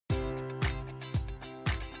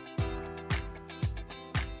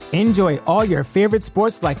Enjoy all your favorite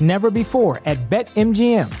sports like never before at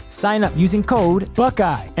BetMGM. Sign up using code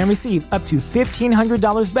Buckeye and receive up to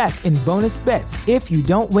 $1,500 back in bonus bets if you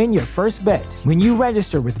don't win your first bet. When you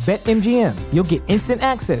register with BetMGM, you'll get instant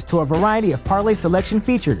access to a variety of parlay selection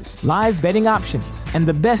features, live betting options, and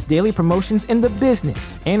the best daily promotions in the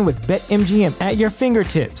business. And with BetMGM at your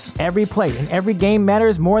fingertips, every play and every game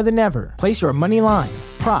matters more than ever. Place your money line,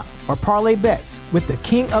 prop, or parlay bets with the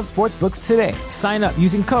king of sportsbooks today. Sign up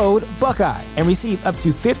using code Buckeye and receive up to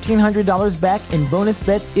 $1,500 back in bonus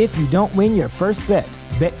bets if you don't win your first bet.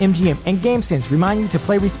 BetMGM and GameSense remind you to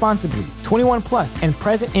play responsibly. 21 plus and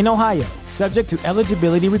present in Ohio, subject to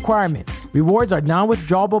eligibility requirements. Rewards are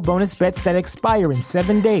non-withdrawable bonus bets that expire in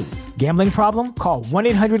 7 days. Gambling problem? Call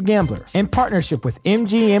 1-800-GAMBLER. In partnership with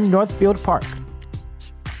MGM Northfield Park.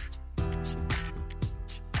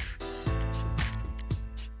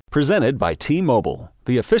 Presented by T-Mobile,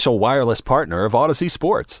 the official wireless partner of Odyssey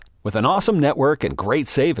Sports. With an awesome network and great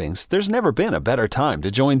savings, there's never been a better time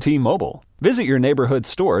to join T-Mobile. Visit your neighborhood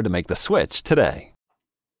store to make the switch today.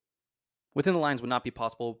 Within the Lines would not be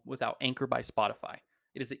possible without Anchor by Spotify.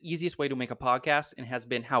 It is the easiest way to make a podcast and has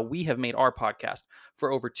been how we have made our podcast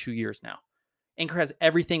for over 2 years now. Anchor has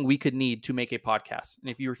everything we could need to make a podcast.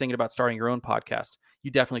 And if you were thinking about starting your own podcast,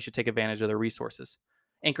 you definitely should take advantage of their resources.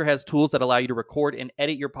 Anchor has tools that allow you to record and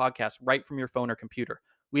edit your podcast right from your phone or computer.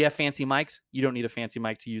 We have fancy mics. You don't need a fancy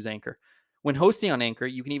mic to use Anchor. When hosting on Anchor,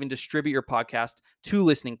 you can even distribute your podcast to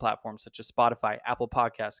listening platforms such as Spotify, Apple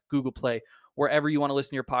Podcasts, Google Play, wherever you want to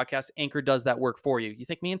listen to your podcast. Anchor does that work for you. You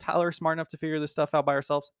think me and Tyler are smart enough to figure this stuff out by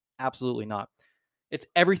ourselves? Absolutely not. It's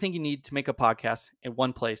everything you need to make a podcast in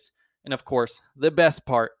one place. And of course, the best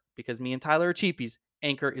part, because me and Tyler are cheapies,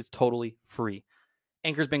 Anchor is totally free.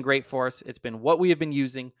 Anchor's been great for us. It's been what we have been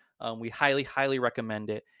using. We highly, highly recommend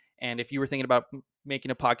it. And if you were thinking about making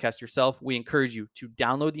a podcast yourself, we encourage you to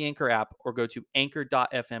download the Anchor app or go to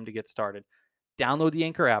anchor.fm to get started. Download the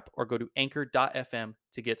Anchor app or go to anchor.fm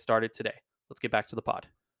to get started today. Let's get back to the pod.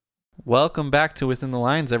 Welcome back to Within the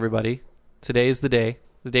Lines, everybody. Today is the day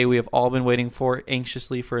we have all been waiting for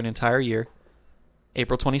anxiously for an entire year.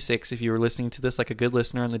 April 26th, if you were listening to this like a good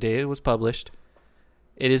listener on the day it was published.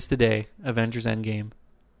 It is the day Avengers Endgame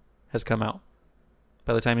has come out.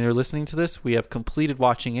 By the time you're listening to this, we have completed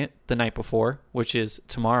watching it the night before, which is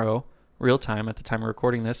tomorrow, real time at the time of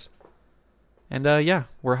recording this. And yeah,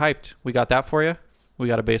 we're hyped. We got that for you. We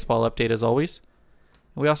got a baseball update as always.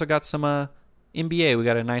 And we also got some NBA. We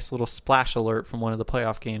got a nice little splash alert from one of the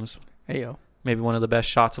playoff games. Hey, yo. Maybe one of the best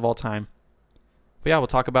shots of all time. But yeah, we'll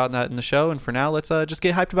talk about that in the show. And for now, let's just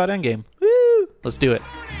get hyped about Endgame. Woo! Let's do it.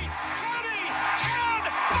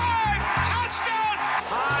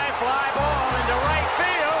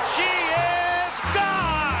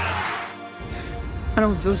 I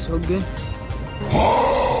don't feel so good.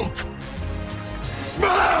 Hulk!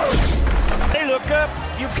 Smash! Hey, look up.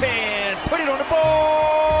 You can put it on the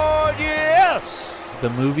board. Yes! The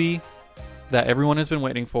movie that everyone has been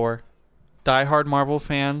waiting for. Die-hard Marvel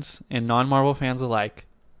fans and non-Marvel fans alike.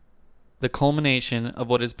 The culmination of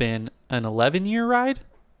what has been an 11-year ride?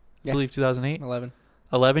 Yeah. I believe 2008? 11.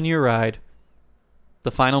 11-year ride.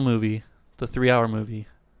 The final movie. The 3-hour movie.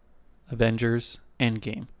 Avengers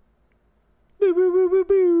Endgame.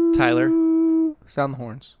 Tyler, Sound the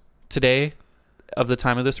horns. today, of the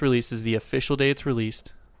time of this release, is the official day it's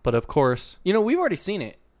released. But of course, You know, we've already seen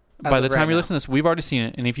it. by the time you're listening to this, we've already seen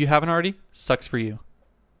it. And if you haven't already, sucks for you.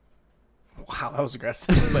 Wow, that was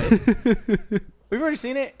aggressive. But we've already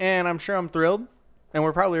seen it, and I'm sure I'm thrilled. And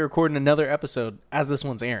we're probably recording another episode as this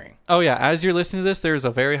one's airing. Oh yeah, as you're listening to this, there's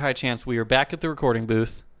a very high chance we are back at the recording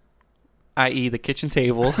booth, i.e. the kitchen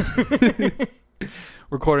table,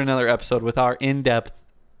 recording another episode with our in-depth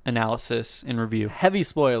analysis and review. Heavy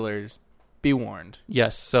spoilers. Be warned.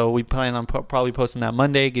 Yes, so we plan on probably posting that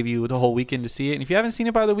Monday, give you the whole weekend to see it. And if you haven't seen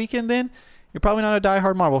it by the weekend, then you're probably not a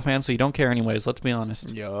diehard Marvel fan, so you don't care anyways. Let's be honest.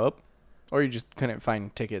 Yup. Or you just couldn't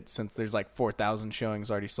find tickets since there's like 4,000 showings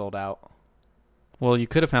already sold out. Well, you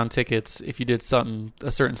could have found tickets if you did a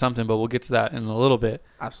certain something, but we'll get to that in a little bit.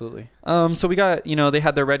 Absolutely. So we got, they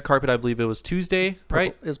had their red carpet, I believe it was Tuesday,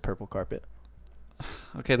 right? It was purple carpet.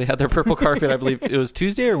 Okay, they had their purple carpet, I believe it was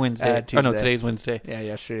Tuesday or Wednesday? Tuesday. Oh, no, today's Wednesday. Yeah,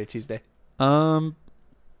 yesterday, Tuesday. Some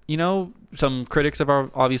critics have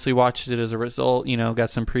obviously watched it as a result,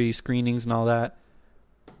 got some pre-screenings and all that.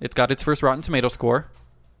 It's got its first Rotten Tomato score.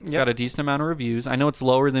 It's got a decent amount of reviews. I know it's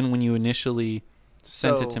lower than when you initially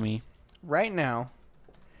sent it to me. Right now,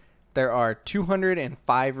 there are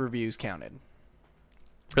 205 reviews counted.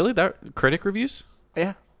 Really? That critic reviews?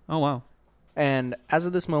 Yeah. Oh, wow. And as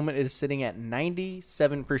of this moment, it is sitting at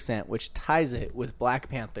 97%, which ties it with Black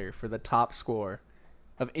Panther for the top score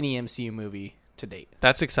of any MCU movie to date.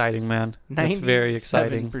 That's exciting, man. That's very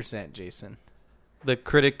exciting. 97%, Jason. The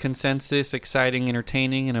critic consensus, exciting,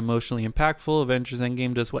 entertaining, and emotionally impactful, Avengers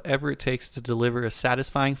Endgame does whatever it takes to deliver a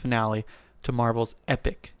satisfying finale to Marvel's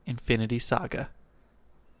epic Infinity Saga.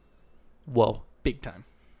 Whoa. Big time.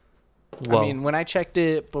 Whoa. I mean, when I checked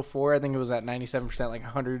it before, I think it was at 97%, like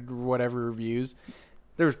 100 whatever reviews.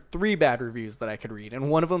 There's 3 bad reviews that I could read, and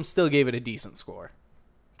one of them still gave it a decent score,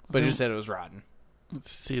 but just said it was rotten.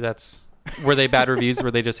 Let's see, were they bad reviews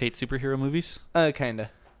where they just hate superhero movies?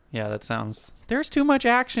 Kinda. Yeah, that sounds... There's too much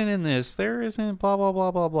action in this. There isn't blah, blah,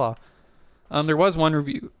 blah, blah, blah. There was one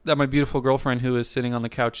review that my beautiful girlfriend, who is sitting on the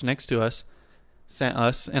couch next to us, sent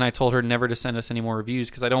us, and I told her never to send us any more reviews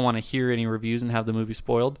because I don't want to hear any reviews and have the movie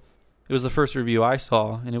spoiled. It was the first review I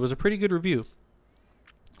saw, and it was a pretty good review.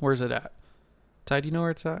 Where's it at? Ty, do you know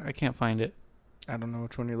where it's at? I can't find it. I don't know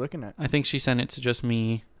which one you're looking at. I think she sent it to just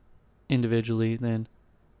me individually then.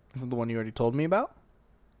 Is it the one you already told me about?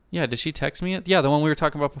 Yeah, did she text me it? Yeah, the one we were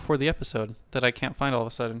talking about before the episode that I can't find all of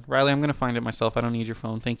a sudden. Riley, I'm going to find it myself. I don't need your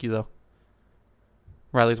phone. Thank you, though.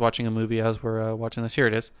 Riley's watching a movie as we're watching this. Here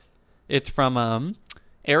it is. It's from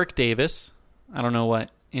Eric Davis. I don't know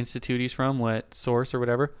what institute he's from, what source or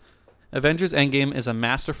whatever. Avengers Endgame is a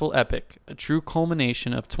masterful epic, a true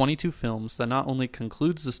culmination of 22 films that not only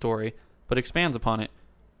concludes the story, but expands upon it.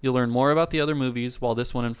 You'll learn more about the other movies while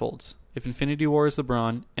this one unfolds. If Infinity War is the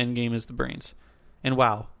brawn, Endgame is the brains. And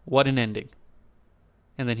wow, what an ending.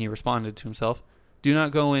 And then he responded to himself, do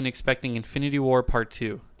not go in expecting Infinity War Part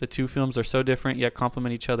 2. The 2 films are so different yet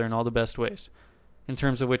complement each other in all the best ways. In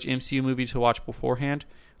terms of which MCU movie to watch beforehand,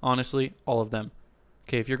 honestly, all of them.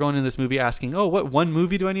 Okay, if you're going in this movie asking, oh, what one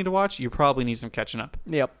movie do I need to watch? You probably need some catching up.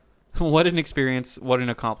 Yep. What an experience. What an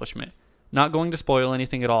accomplishment. Not going to spoil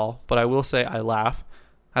anything at all, but I will say I laughed,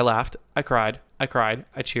 I cried,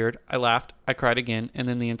 I cheered, I laughed, I cried again, and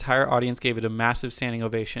then the entire audience gave it a massive standing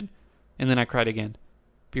ovation. And then I cried again.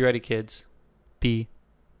 Be ready, kids. Be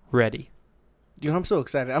ready. Dude, I'm so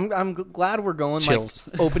excited. I'm glad we're going Chills.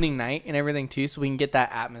 like opening night and everything too, so we can get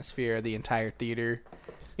that atmosphere of the entire theater.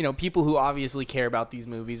 You know, people who obviously care about these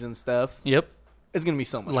movies and stuff. Yep. It's going to be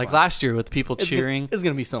so much like fun. last year with people cheering. It's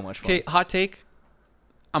going to be so much fun. Okay, hot take.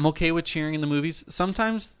 I'm okay with cheering in the movies.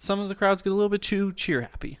 Sometimes some of the crowds get a little bit too cheer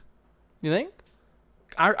happy. You think?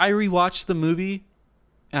 I rewatched the movie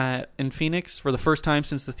in Phoenix for the first time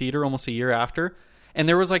since the theater almost a year after. And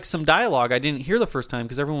there was like some dialogue I didn't hear the first time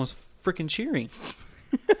because everyone was freaking cheering.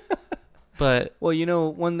 But well, you know,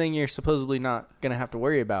 one thing you're supposedly not going to have to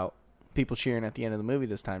worry about people cheering at the end of the movie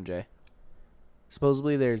this time, Jay.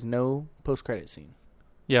 Supposedly there's no post-credit scene.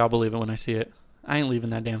 Yeah, I'll believe it when I see it. I ain't leaving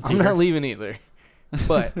that damn theater. I'm not leaving either.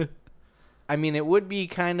 But, I mean, it would be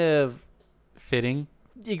kind of... fitting.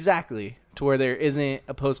 Exactly. To where there isn't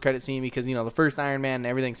a post-credit scene because, you know, the first Iron Man and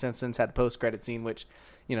everything since had a post-credit scene, which,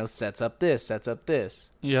 you know, sets up this.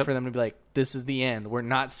 Yep. For them to be like, this is the end. We're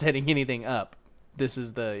not setting anything up. This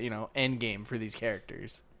is the, you know, end game for these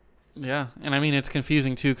characters. Yeah, and I mean, it's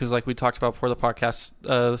confusing, too, because like we talked about before the podcast,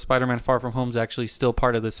 the Spider-Man Far From Home is actually still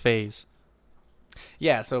part of this phase.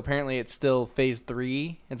 Yeah, so apparently it's still Phase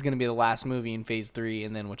 3. It's going to be the last movie in Phase 3,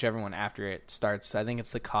 and then whichever one after it starts, I think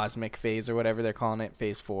it's the Cosmic Phase or whatever they're calling it,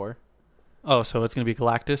 Phase 4. Oh, so it's going to be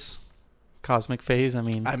Galactus? Cosmic Phase? I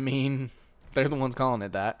mean, they're the ones calling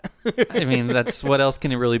it that. I mean, that's what else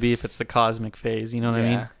can it really be if it's the Cosmic Phase? You know what I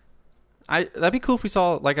mean? That'd be cool if we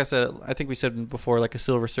saw, like I said, I think we said before, like a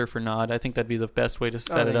Silver Surfer nod. I think that'd be the best way to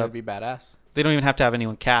set it up. That'd be badass. They don't even have to have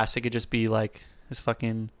anyone cast. It could just be like his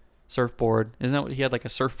fucking surfboard. Isn't that what he had, like a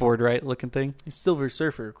surfboard, right? Looking thing? He's Silver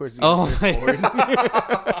Surfer, of course. He's a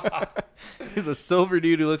surfboard. He's a silver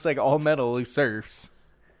dude who looks like all metal who surfs.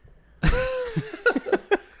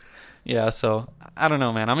 Yeah, so I don't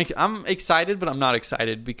know, man. I'm excited, but I'm not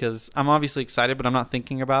excited because I'm obviously excited, but I'm not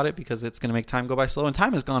thinking about it because it's going to make time go by slow, and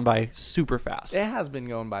time has gone by super fast. It has been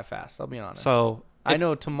going by fast, I'll be honest. So I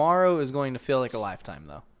know tomorrow is going to feel like a lifetime,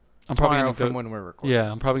 though. I'm probably tomorrow going to go from when we're recording.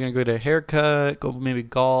 Yeah, I'm probably going to go to a haircut, go maybe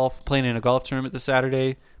golf, playing in a golf tournament this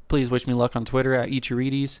Saturday. Please wish me luck on Twitter at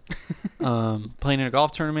Eacherides. Playing in a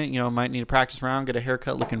golf tournament, you know, might need a practice round, get a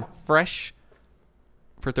haircut looking fresh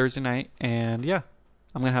for Thursday night, and yeah.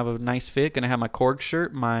 I'm going to have a nice fit, going to have my Korg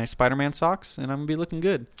shirt, my Spider-Man socks, and I'm going to be looking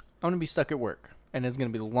good. I'm going to be stuck at work, and it's going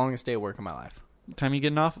to be the longest day of work of my life. What time you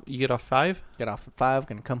getting off? You get off 5? Get off at 5,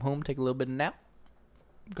 going to come home, take a little bit of nap.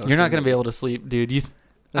 You're not going to be able to sleep, dude. You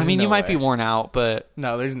might be worn out, but...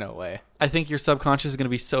 No, there's no way. I think your subconscious is going to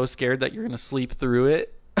be so scared that you're going to sleep through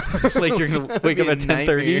it. Like you're going to wake up at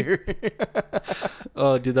 10:30.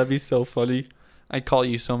 Oh, dude, that'd be so funny. I'd call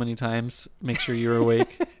you so many times, make sure you're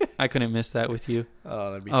awake. I couldn't miss that with you. Oh,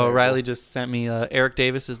 that'd be Oh, terrible. Riley just sent me Eric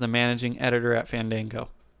Davis is the managing editor at Fandango.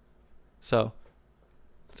 So,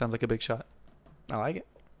 sounds like a big shot. I like it.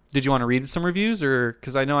 Did you want to read some reviews? Or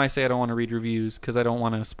because I know I say I don't want to read reviews because I don't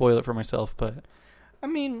want to spoil it for myself, but I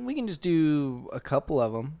mean, we can just do a couple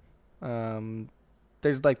of them.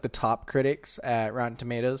 There's like the top critics at Rotten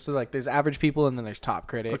Tomatoes. So like there's average people and then there's top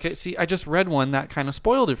critics. okay, see, I just read one that kind of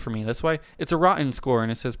spoiled it for me. That's why it's a rotten score,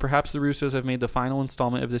 and it says, perhaps the Russos have made the final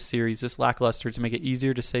installment of this series this lackluster to make it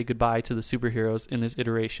easier to say goodbye to the superheroes in this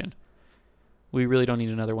iteration. We really don't need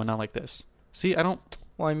another one, not like this. See, I don't...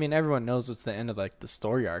 Well, I mean, everyone knows it's the end of like the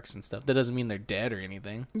story arcs and stuff. That doesn't mean they're dead or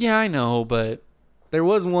anything. Yeah, I know, but... There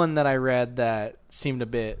was one that I read that seemed a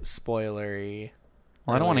bit spoilery.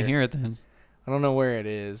 Well, I don't want to earlier. hear it then. I don't know where it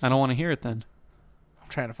is. I don't want to hear it then. I'm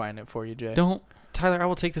trying to find it for you, Jay. Don't... Tyler, I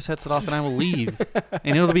will take this headset off and I will leave.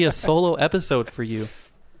 And it'll be a solo episode for you.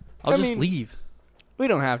 I'll I just mean, leave. We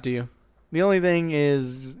don't have to. The only thing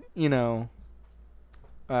is, you know,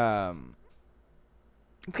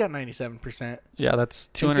 it's got 97%. Yeah, that's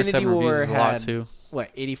 207 Infinity War reviews is a lot had- too. What,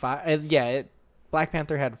 85? Black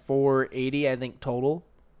Panther had 480, I think, total.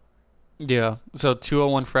 Yeah, so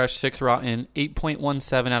 201 fresh, 6 rotten,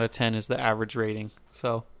 8.17 out of 10 is the average rating.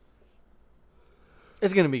 So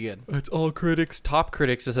It's going to be good. it's all critics. Top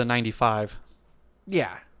critics is a 95.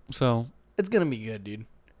 Yeah. So It's going to be good, dude.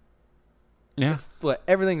 yeah, It's what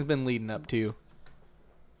everything's been leading up to.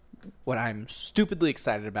 What I'm stupidly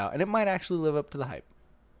excited about. And it might actually live up to the hype.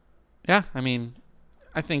 yeah. I mean,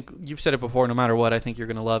 I think you've said it before. No matter what, I think you're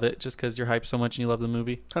gonna love it just because you're hyped so much and you love the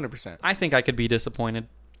movie. 100%. I think I could be disappointed,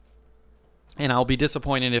 and I'll be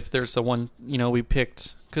disappointed if there's a one we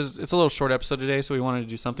picked because it's a little short episode today, so we wanted to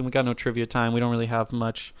do something. We got no trivia time. We don't really have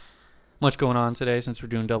much going on today since we're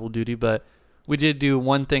doing double duty, but we did do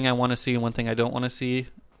one thing I want to see and one thing I don't want to see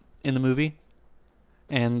in the movie.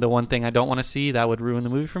 And the one thing I don't want to see that would ruin the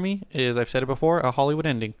movie for me is, I've said it before, a Hollywood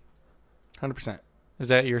ending. 100%. Is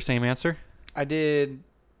that your same answer? I did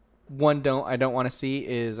one I don't want to see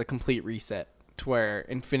is a complete reset to where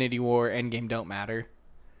Infinity War Endgame don't matter.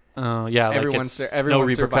 Yeah, like Everyone it's everyone no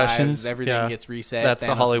repercussions. survives, everything Yeah. gets reset. That's a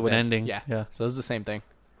Thanos is Hollywood dead. ending. Yeah. Yeah. So it's the same thing.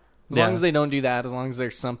 As Yeah. long as they don't do that, as long as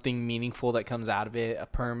there's something meaningful that comes out of it, a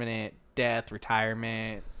permanent death,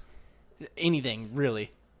 retirement, anything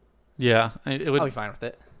really, Yeah, it would. I'll be fine with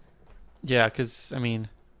it. Yeah, because, I mean,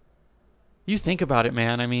 you think about it,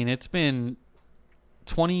 man. I mean, it's been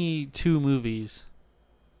 22 movies.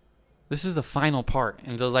 This is the final part.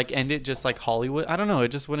 And to, like, end it just like Hollywood, I don't know. It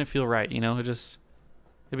just wouldn't feel right, you know? It'd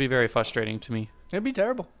be very frustrating to me. It'd be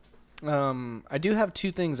terrible. I do have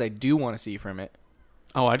two things I do want to see from it.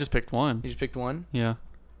 Oh, I just picked one. You just picked one? Yeah.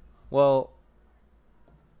 Well,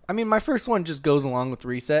 I mean, my first one just goes along with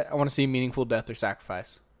reset. I want to see meaningful death or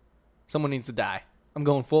sacrifice. Someone needs to die. I'm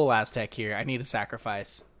going full Aztec here. I need a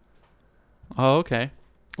sacrifice. Oh, okay.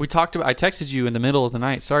 I texted you in the middle of the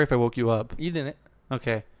night. Sorry if I woke you up. You didn't.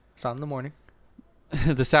 Okay. Saw it in the morning.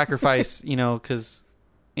 The sacrifice, because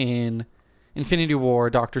in Infinity War,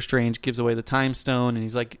 Doctor Strange gives away the Time Stone, and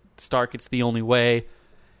he's like, Stark, it's the only way.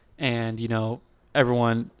 And,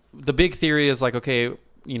 everyone, the big theory is like, okay,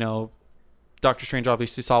 Doctor Strange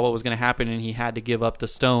obviously saw what was going to happen, and he had to give up the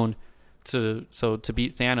stone to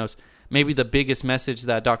beat Thanos. Maybe the biggest message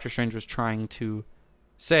that Doctor Strange was trying to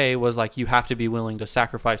say was like, you have to be willing to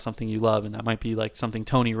sacrifice something you love, and that might be like something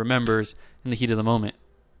Tony remembers in the heat of the moment.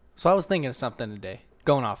 So I was thinking of something today,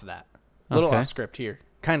 going off of that. A little Okay. off script here.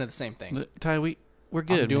 Kind of the same thing. Ty, we're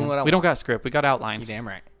good. doing man. what I we don't want. got script. We got outlines. You damn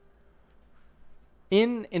right.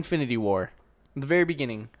 In Infinity War, at the very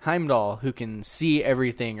beginning, Heimdall, who can see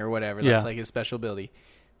everything or whatever, that's Yeah. like his special ability,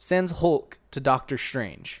 sends Hulk to Doctor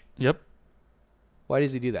Strange. Yep. Why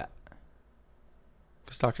does he do that?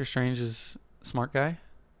 Because Doctor Strange is a smart guy.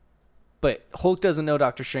 But Hulk doesn't know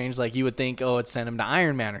Doctor Strange like you would think, it sent him to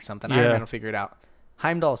Iron Man or something. Yeah. Iron Man will figure it out.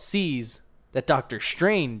 Heimdall sees that Doctor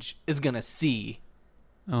Strange is going to see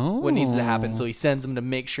what needs to happen, so he sends him to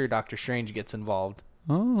make sure Doctor Strange gets involved.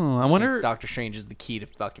 Oh, I wonder. Since Doctor Strange is the key to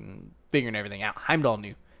fucking figuring everything out. Heimdall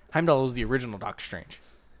knew. Heimdall was the original Doctor Strange.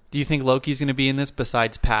 Do you think Loki's going to be in this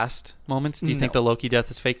besides past moments? Do you think No. the Loki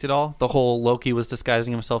death is faked at all? The whole Loki was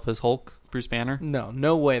disguising himself as Hulk, Bruce Banner?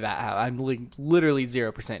 No way that happened. I'm literally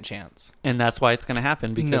 0% chance. And that's why it's going to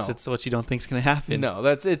happen, because No. it's what you don't think is going to happen. No,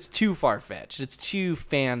 it's too far-fetched. It's too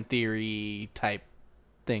fan theory type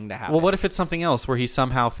thing to happen. Well, what if it's something else where he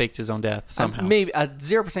somehow faked his own death? Somehow. Maybe a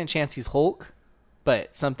 0% chance he's Hulk,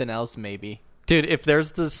 but something else maybe. Dude, if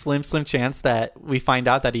there's the slim chance that we find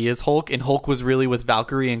out that he is Hulk and Hulk was really with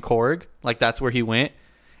Valkyrie and Korg, like that's where he went,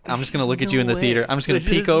 I'm just going to There's look at you in the no theater. way. I'm just going to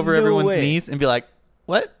There's peek over no everyone's way. knees and be like,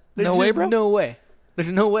 what? There's No way, just bro? No way.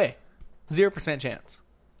 There's no way. 0% chance.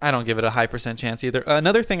 I don't give it a high percent chance either.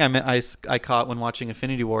 Another thing I caught when watching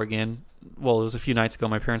Infinity War again, well, it was a few nights ago.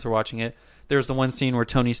 My parents were watching it. There's the one scene where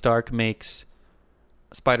Tony Stark makes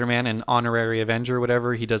Spider-Man an honorary Avenger or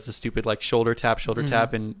whatever. He does the stupid like shoulder tap,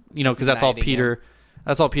 and you know, because that's all Knighting Peter.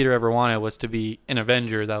 That's all Peter ever wanted, was to be an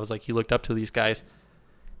Avenger. That was like he looked up to these guys.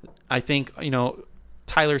 I think, you know,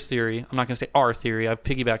 Tyler's theory. I'm not going to say our theory. I've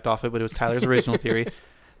piggybacked off it, but it was Tyler's original theory.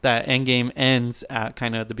 That Endgame ends at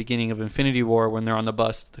kind of the beginning of Infinity War when they're on the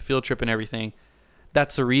bus, the field trip and everything.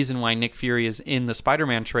 That's the reason why Nick Fury is in the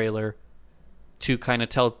Spider-Man trailer, to kind of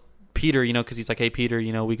tell Peter, you know, because he's like, hey, Peter,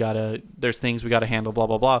 you know, there's things we got to handle, blah,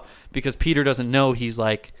 blah, blah. Because Peter doesn't know he's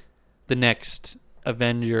like the next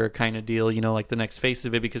Avenger kind of deal, you know, like the next face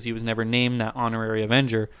of it, because he was never named that honorary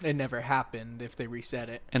Avenger. It never happened if they reset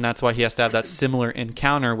it. And that's why he has to have that similar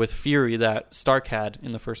encounter with Fury that Stark had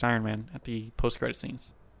in the first Iron Man at the post-credit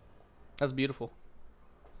scenes. That's beautiful.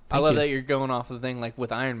 Thank I love you. that you're going off of the thing like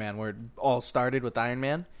with Iron Man, where it all started with Iron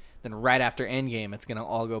Man. Then right after Endgame, it's going to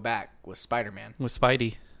all go back with Spider-Man. With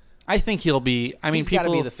Spidey. I think he'll be... I mean, He's gotta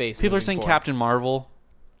people, be the face people are moving saying forward. Captain Marvel.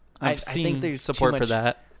 I I've think seen there's support too for much-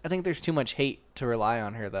 that. I think there's too much hate to rely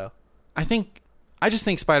on her, though. I just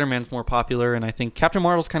think Spider-Man's more popular, and I think Captain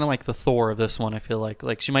Marvel's kind of like the Thor of this one, I feel like.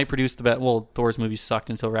 Like, she might produce the best... Well, Thor's movies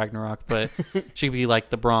sucked until Ragnarok, but she could be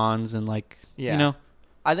like the Bronze and like, Yeah. you know...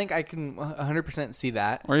 I think I can 100% see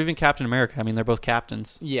that. Or even Captain America. I mean, they're both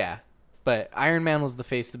captains. Yeah. But Iron Man was the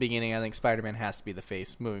face at the beginning. I think Spider-Man has to be the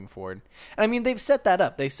face moving forward. And I mean, they've set that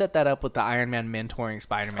up. They set that up with the Iron Man mentoring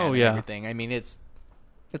Spider-Man Oh, and yeah. everything. I mean, it's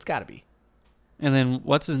got to be. And then,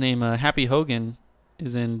 what's his name? Happy Hogan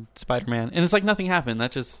is in Spider-Man. And it's like nothing happened.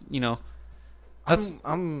 That just, you know... That's...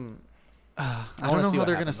 I I don't wanna know see how what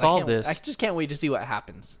they're going to happens. solve this. I just can't wait to see what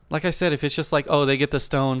happens. Like I said, if it's just like, oh, they get the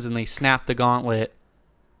stones and they snap the gauntlet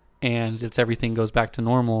and it's everything goes back to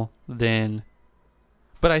normal, then...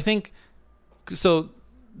 But I think... So,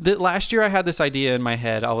 last year I had this idea in my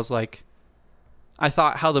head. I was like... I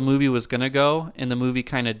thought how the movie was going to go, and the movie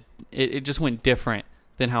kind of... It just went different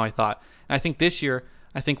than how I thought. And I think this year,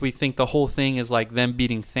 we think the whole thing is like them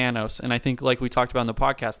beating Thanos. And I think, like we talked about in the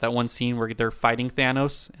podcast, that one scene where they're fighting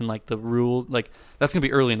Thanos and like the rule... Like, that's going to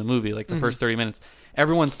be early in the movie, like the first 30 minutes.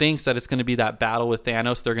 Everyone thinks that it's going to be that battle with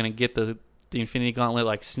Thanos. They're going to get the Infinity Gauntlet,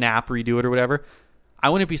 like snap, redo it or whatever. I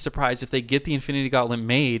wouldn't be surprised if they get the Infinity Gauntlet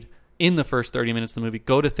made in the first 30 minutes of the movie,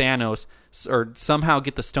 go to Thanos, or somehow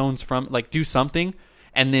get the stones from, like, do something,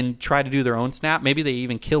 and then try to do their own snap. Maybe they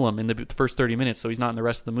even kill him in the first 30 minutes so he's not in the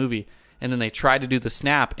rest of the movie. And then they try to do the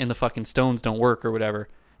snap and the fucking stones don't work or whatever.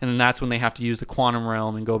 And then that's when they have to use the quantum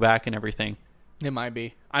realm and go back and everything. It might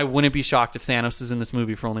be. I wouldn't be shocked if Thanos is in this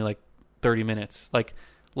movie for only like 30 minutes. Like,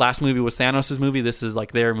 last movie was Thanos' movie. This is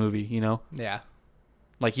like their movie, you know? Yeah.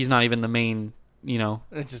 Like, he's not even the main, you know,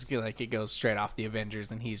 It's just like it goes straight off the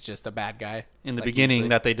Avengers and he's just a bad guy. in the Like, beginning usually.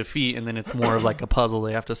 that they defeat, and then it's more of like a puzzle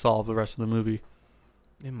they have to solve the rest of the movie.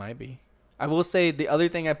 It might be. I will say the other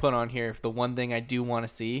thing I put on here, the one thing I do want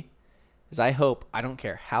to see, is I hope, I don't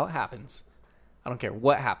care how it happens, I don't care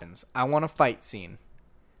what happens, I want a fight scene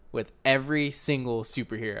with every single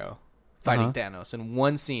superhero fighting Thanos in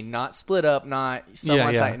one scene, not split up, not some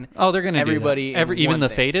on Titan. Oh, they're gonna everybody, do that. in Even one the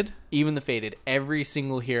thing. Fated. Even the Fated, every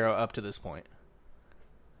single hero up to this point.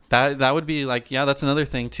 That would be like, yeah, that's another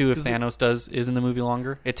thing too. If 'Cause Thanos is in the movie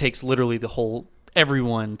longer, it takes literally the whole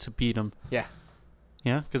everyone to beat him. Yeah.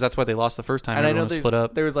 Yeah, because that's why they lost the first time. And I know Everyone was split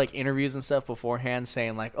up. there was like interviews and stuff beforehand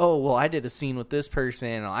saying like, oh, well, I did a scene with this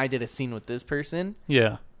person, or I did a scene with this person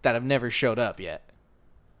Yeah. that have never showed up yet.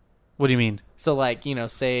 What do you mean? So like, you know,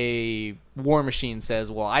 say War Machine says,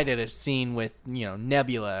 well, I did a scene with, you know,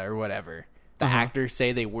 Nebula or whatever. The actors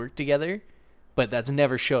say they worked together, but that's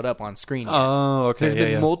never showed up on screen yet. Oh, okay. There's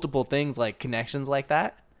been yeah. multiple things like connections like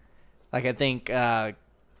that. Like I think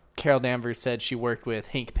Carol Danvers said she worked with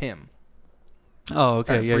Hank Pym. Oh,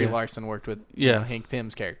 okay. Or Yeah. Brie Yeah. Larson worked with you Yeah. know, Hank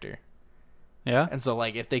Pym's character. Yeah. And so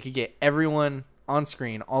like if they could get everyone on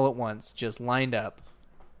screen all at once, just lined up,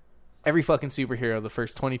 every fucking superhero, the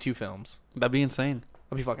first 22 films, That'd be insane.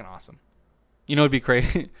 that'd be fucking awesome. You know, it'd be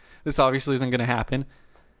crazy. This obviously isn't going to happen.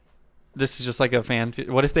 This is just like a fan.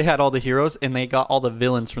 What if they had all the heroes and they got all the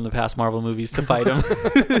villains from the past Marvel movies to fight them?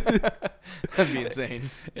 That'd be insane.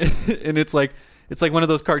 And it's like one of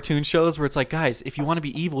those cartoon shows where it's like, guys, if you want to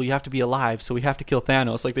be evil, you have to be alive. So we have to kill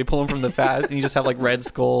Thanos. Like they pull him from the fat, and you just have like Red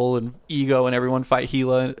Skull and Ego and everyone fight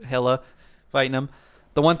Hela fighting him.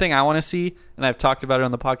 The one thing I want to see, and I've talked about it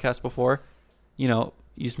on the podcast before, you know,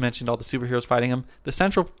 you just mentioned all the superheroes fighting him. The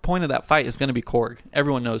central point of that fight is going to be Korg.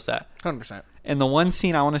 Everyone knows that. 100%. And the one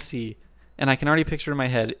scene I want to see, and I can already picture in my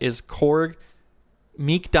head, is Korg,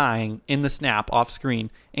 Meek dying in the snap off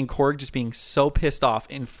screen, and Korg just being so pissed off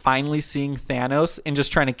and finally seeing Thanos and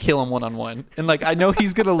just trying to kill him one-on-one. And like, I know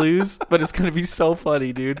he's going to lose, but it's going to be so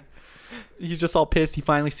funny, dude. He's just all pissed. He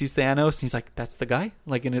finally sees Thanos, and he's like, "That's the guy,"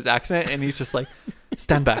 like in his accent, and he's just like,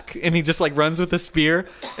 "Stand back," and he just like runs with the spear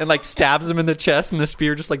and like stabs him in the chest, and the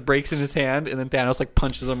spear just like breaks in his hand, and then Thanos like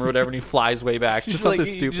punches him or whatever, and he flies way back. Just something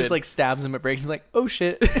stupid. He just like stabs him, it breaks. He's like, "Oh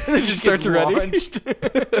shit!" And it just starts running.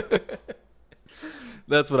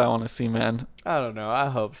 That's what I want to see, man. I don't know. I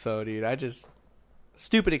hope so, dude. I just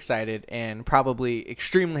stupid excited and probably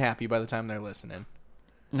extremely happy by the time they're listening.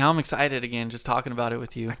 Now I'm excited again just talking about it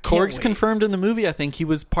with you. wait. Korg's confirmed in the movie. I think he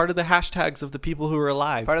was part of the hashtags of the people who were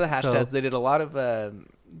alive. Part of the hashtags. So They did a lot of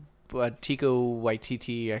Tico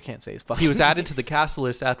Waititi. I can't say his fucking he was name. added to the cast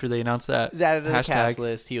list after they announced that. He was added to the hashtag. cast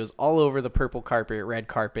list. He was all over the purple carpet, red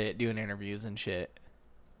carpet, doing interviews and shit.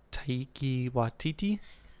 Taika Waititi.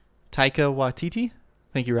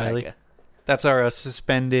 Thank you, Riley. Taika. That's our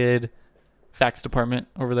suspended facts department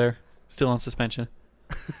over there. Still on suspension.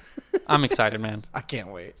 I'm excited, man. I can't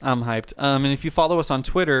wait. I'm hyped. And if you follow us on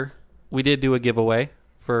Twitter, we did do a giveaway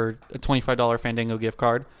for a $25 Fandango gift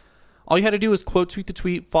card. All you had to do was quote tweet the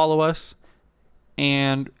tweet, follow us,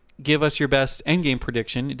 and give us your best endgame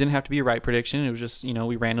prediction. It didn't have to be a right prediction. It was just,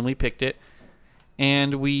 we randomly picked it.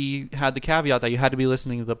 And we had the caveat that you had to be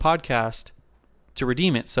listening to the podcast to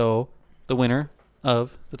redeem it. So the winner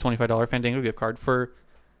of the $25 Fandango gift card for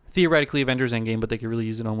theoretically Avengers Endgame, but they could really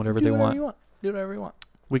use it on whatever they want. Do whatever you want.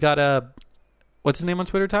 We got what's his name on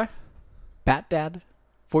Twitter, Ty?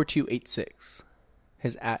 BatDad4286.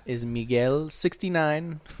 His @ is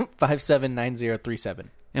Miguel69579037.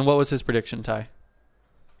 And what was his prediction, Ty?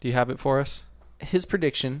 Do you have it for us? His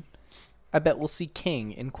prediction, I bet we'll see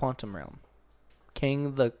King in Quantum Realm.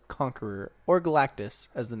 King the Conqueror or Galactus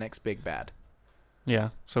as the next big bad.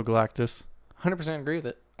 Yeah, so Galactus. 100% agree with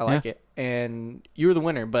it. I like it. And you were the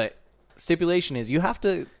winner, but stipulation is you have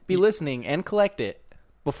to be listening and collect it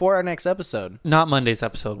before our next episode. Not Monday's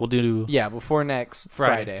episode. We'll do... Yeah, before next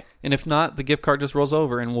Friday. And if not, the gift card just rolls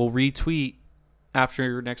over and we'll retweet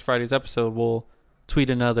after next Friday's episode. We'll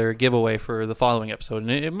tweet another giveaway for the following episode.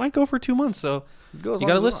 And it might go for 2 months, so you got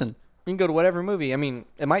to listen. You can go to whatever movie. I mean,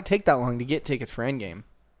 it might take that long to get tickets for Endgame.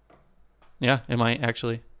 Yeah, it might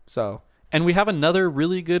actually. So... And we have another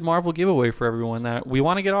really good Marvel giveaway for everyone that we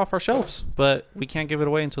want to get off our shelves, but we can't give it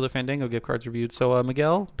away until the Fandango gift card's reviewed. So,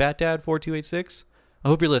 Miguel, BatDad4286, I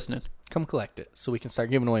hope you're listening. Come collect it so we can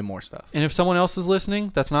start giving away more stuff. And if someone else is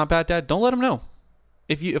listening that's not BatDad, don't let them know.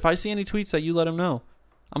 If I see any tweets that you let them know,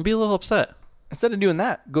 I'm going to be a little upset. Instead of doing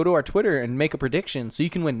that, go to our Twitter and make a prediction so you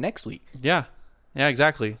can win next week. Yeah,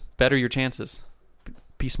 exactly. Better your chances.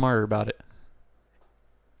 Be smarter about it.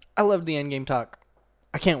 I love the Endgame talk.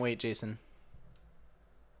 I can't wait, Jason.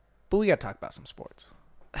 But we got to talk about some sports.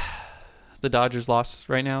 The Dodgers lost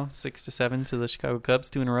right now, 6-7 to the Chicago Cubs,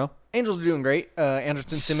 2 in a row. Angels are doing great.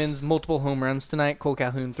 Anderson Simmons, multiple home runs tonight. Cole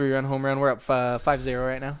Calhoun, 3-run home run. We're up 5-0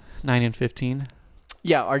 right now. 9-15.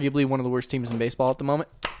 Yeah, arguably one of the worst teams in baseball at the moment.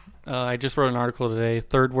 I just wrote an article today.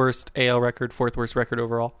 3rd worst AL record, 4th worst record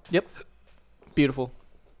overall. Yep. Beautiful.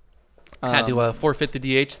 Had to forfeit the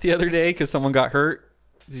DH the other day because someone got hurt.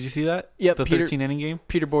 Did you see that? Yep. The 13-inning game?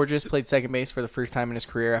 Peter Borges played second base for the first time in his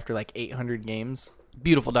career after like 800 games.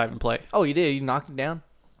 Beautiful dive and play. Oh, he did. He knocked it down.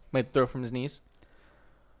 Made the throw from his knees.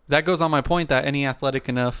 That goes on my point that any athletic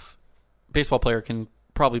enough baseball player can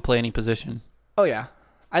probably play any position. Oh, yeah.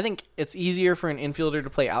 I think it's easier for an infielder to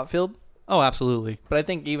play outfield. Oh, absolutely. But I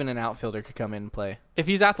think even an outfielder could come in and play. If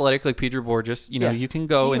he's athletic like Peter Borges, you can go you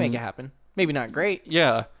can and make it happen. Maybe not great.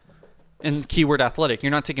 Yeah. And keyword athletic.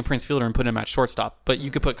 You're not taking Prince Fielder and putting him at shortstop, but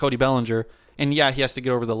you could put Cody Bellinger, and yeah, he has to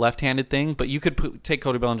get over the left-handed thing, but you could take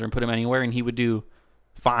Cody Bellinger and put him anywhere, and he would do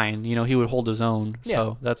fine. He would hold his own. Yeah.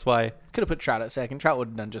 So that's why. Could have put Trout at second. Trout would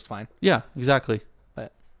have done just fine. Yeah, exactly.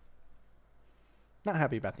 But not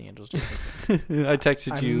happy about the Angels, Jason. I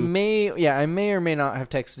texted you. I may or may not have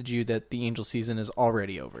texted you that the Angels season is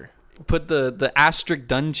already over. Put the asterisk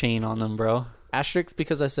done chain on them, bro. Asterisks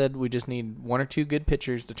because I said we just need 1 or 2 good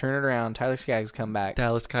pitchers to turn it around. Tyler Skaggs come back.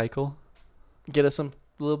 Dallas Keuchel. Get us a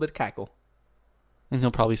little bit of Keuchel. And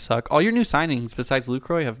he'll probably suck. All your new signings besides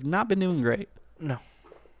Lucroy have not been doing great. No.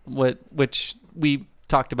 Which we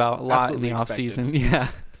talked about a lot Absolutely in the expected. offseason. Yeah.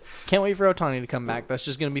 Can't wait for Ohtani to come back. That's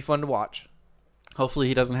just going to be fun to watch. Hopefully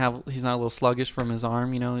he's not a little sluggish from his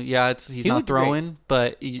arm. Yeah, he's not looked throwing,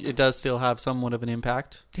 but it does still have somewhat of an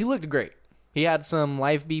impact. He looked great. He had some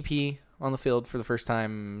live BP on the field for the first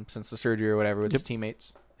time since the surgery or whatever with his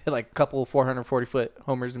teammates. Hit like a couple 440-foot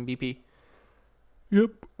homers in BP.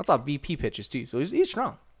 Yep. I saw BP pitches too, so he's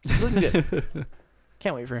strong. He's looking good.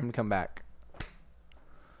 Can't wait for him to come back.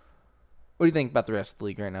 What do you think about the rest of the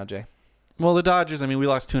league right now, Jay? Well, the Dodgers, I mean, we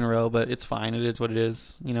lost 2 in a row, but it's fine. It is what it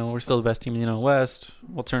is. You know, we're still the best team in the NL West.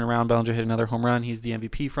 We'll turn around. Bellinger hit another home run. He's the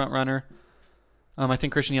MVP front runner. I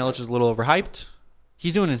think Christian Yelich is a little overhyped.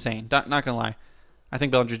 He's doing insane. Not going to lie. I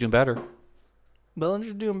think Bellinger's doing better.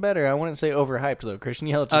 Bellinger's doing better. I wouldn't say overhyped, though. Christian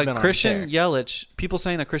Yelich has been Christian on Yelich, people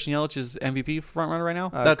saying that Christian Yelich is MVP front runner right now,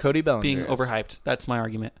 that's Cody Bellinger being is. overhyped. That's my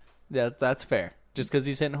argument. Yeah, that's fair. Just because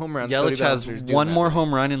he's hitting home runs. Yelich Cody has Bellinger's doing one more better.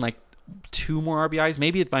 home run and like 2 more RBIs.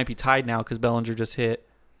 Maybe it might be tied now because Bellinger just hit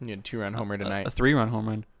He had a 2-run homer tonight. a 3-run home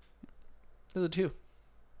run. There's a 2.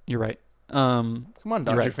 You're right. Come on,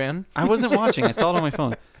 Dodger right. fan. I wasn't watching. I saw it on my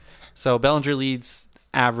phone. So Bellinger leads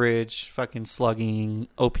average, fucking slugging,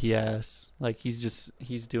 OPS. Like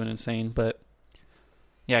he's doing insane. But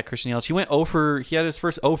yeah, Christian Yelich. He had his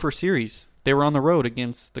first 0 for series. They were on the road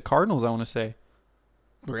against the Cardinals, I want to say.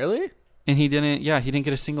 Really? And he didn't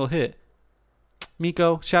get a single hit.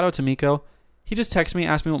 Miko, shout out to Miko. He just texted me,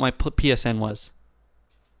 asked me what my PSN was.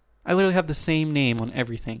 I literally have the same name on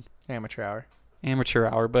everything. Amateur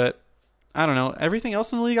hour. But I don't know. Everything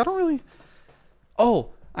else in the league, I don't really... Oh,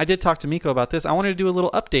 I did talk to Miko about this. I wanted to do a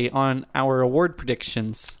little update on our award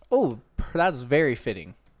predictions. Oh, that's very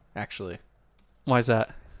fitting, actually. Why is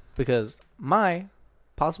that? Because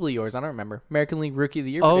possibly yours, I don't remember, American League Rookie of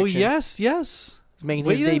the Year Oh, prediction yes. is making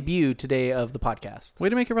his debut today of the podcast. Way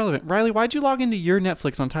to make it relevant. Riley, why'd you log into your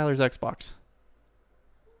Netflix on Tyler's Xbox?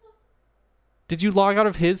 Did you log out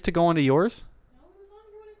of his to go onto yours? No, it was on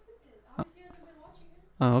here when I clicked it. Obviously, he hasn't been watching it.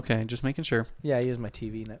 Oh, okay. Just making sure. Yeah, I use my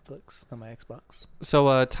TV Netflix, not my Xbox.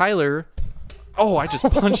 So, Tyler... Oh, I just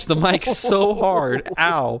punched the mic so hard.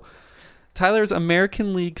 Ow. Tyler's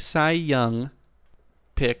American League Cy Young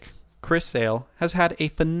pick, Chris Sale, has had a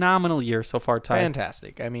phenomenal year so far, Tyler.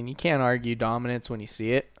 Fantastic. I mean, you can't argue dominance when you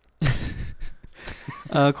see it.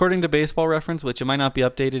 According to Baseball Reference, which it might not be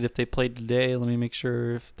updated if they played today. Let me make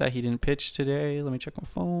sure that he didn't pitch today. Let me check my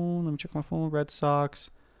phone. Red Sox.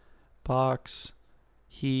 Box.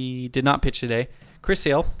 He did not pitch today. Chris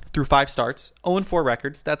Sale threw 5 starts. 0-4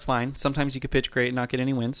 record. That's fine. Sometimes you could pitch great and not get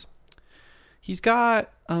any wins. He's got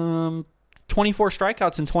 24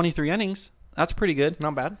 strikeouts in 23 innings. That's pretty good.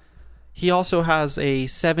 Not bad. He also has a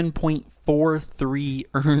 7.43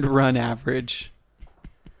 earned run average.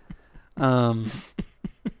 I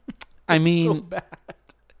mean, so bad.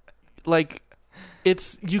 like,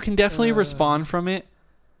 you can definitely respond from it,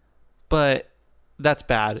 but that's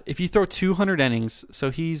bad. If you throw 200 innings,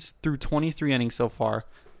 so he's through 23 innings so far.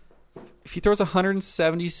 If he throws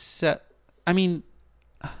 177, I mean,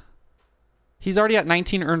 he's already at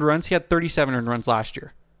 19 earned runs. He had 37 earned runs last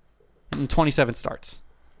year and 27 starts.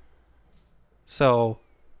 So,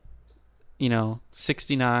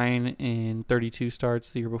 69 and 32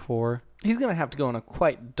 starts the year before. He's going to have to go on a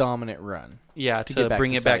quite dominant run. Yeah, to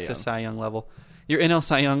bring it back to Cy Young level. Your NL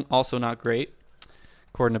Cy Young, also not great,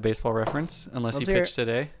 according to Baseball Reference, unless he pitched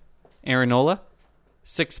today. Aaron Nola,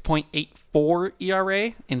 6.84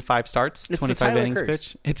 ERA in 5 starts, It's 25 innings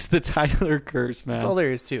pitched. It's the Tyler curse, man. That's all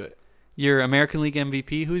there is to it. Your American League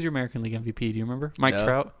MVP, who's your American League MVP? Do you remember? Mike No.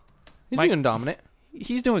 Trout? He's Mike- doing dominant.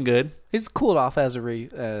 He's doing good. He's cooled off as of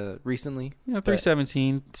recently.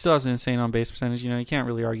 317. Still has an insane on base percentage. You can't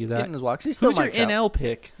really argue that. Hitting his walks. He's still Who's your Mike Trout. NL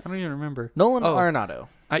pick? I don't even remember. Nolan Oh. Arenado.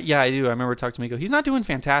 Yeah, I do. I remember talking to Miko. He's not doing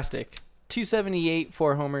fantastic. 278,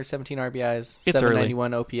 4 homers, 17 RBIs, It's early.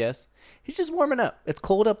 791 OPS. He's just warming up. It's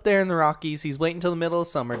cold up there in the Rockies. He's waiting until the middle of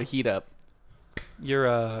summer to heat up.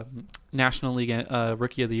 Your National League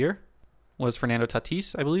Rookie of the Year was Fernando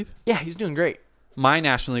Tatis, I believe. Yeah, he's doing great. My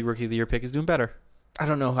National League Rookie of the Year pick is doing better. I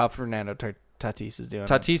don't know how Fernando Tatis is doing.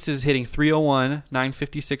 Tatis is hitting 301,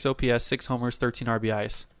 956 OPS, 6 homers, 13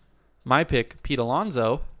 RBIs. My pick, Pete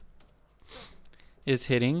Alonso, is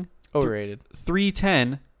hitting Overrated.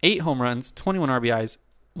 310, 8 home runs, 21 RBIs,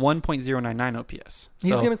 1.099 OPS.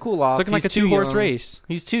 He's going to cool off. It's looking like a He's too 2-horse young. race.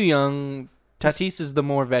 He's too young. Tatis is the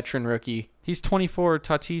more veteran rookie. He's 24.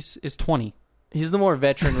 Tatis is 20. He's the more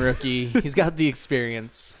veteran rookie. He's got the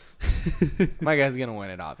experience. My guy's going to win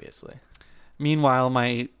it, obviously. Meanwhile,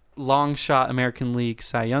 my long shot American League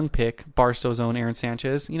Cy Young pick, Barstow's own Aaron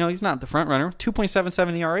Sanchez, he's not the front runner.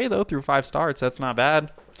 2.77 ERA, though, through 5 starts. That's not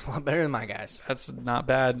bad. It's a lot better than my guys. That's not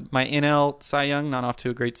bad. My NL Cy Young, not off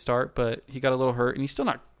to a great start, but he got a little hurt, and he's still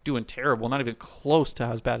not doing terrible, not even close to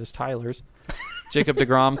as bad as Tyler's. Jacob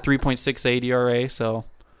deGrom, 3.68 ERA, so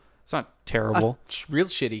it's not terrible. Real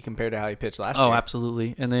shitty compared to how he pitched last year. Oh,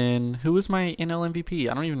 absolutely. And then who was my NL MVP?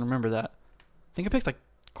 I don't even remember that. I think I picked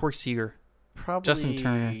Corey Seager. Probably Justin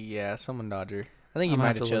Turner. Yeah, someone Dodger. I think he I'm gonna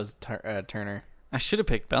might have have to chose Turner. I should have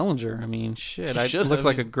picked Bellinger. I mean, shit. You I should've. look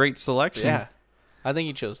like a great selection. Yeah. I think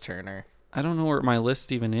you chose Turner. I don't know where my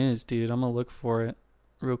list even is, dude. I'm going to look for it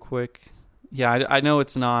real quick. Yeah, I know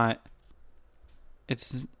it's not.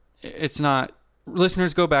 It's not.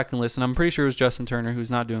 Listeners, go back and listen. I'm pretty sure it was Justin Turner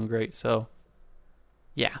who's not doing great. So,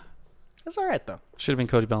 yeah. That's all right, though. Should have been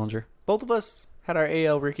Cody Bellinger. Both of us had our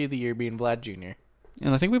AL Rookie of the Year being Vlad Jr.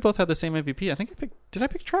 And I think we both had the same MVP. I think did I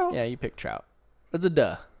pick Trout? Yeah, you picked Trout. It's a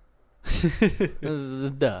duh. This is a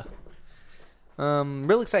duh.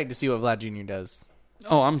 Real excited to see what Vlad Jr. does.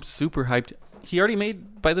 Oh, I'm super hyped. He already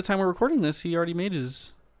made, by the time we're recording this, he already made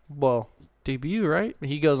his Well, debut, right?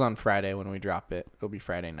 he goes on Friday when we drop it. It'll be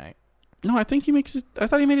Friday night. No, I think I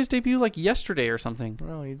thought he made his debut like yesterday or something.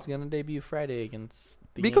 No, he's going to debut Friday against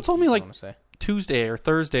the Miko told me, Yankees, like, I wanna say. Tuesday or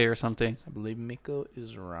Thursday or something. I believe Miko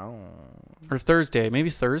is wrong. Or Thursday.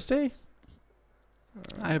 Maybe Thursday?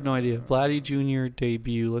 I have no idea. Vladdy Jr.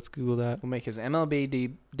 debut. Let's Google that. Will make his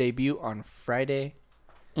MLB debut on Friday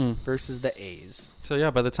versus the A's. So,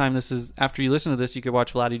 yeah, by the time this is... After you listen to this, you could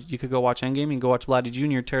watch Vladdy... You could go watch Endgame and go watch Vladdy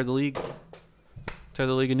Jr. tear the league. Tear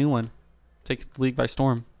the league a new one. Take the league by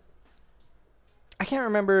storm. I can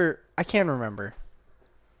remember.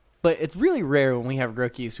 But it's really rare when we have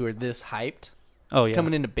rookies who are this hyped Oh, yeah.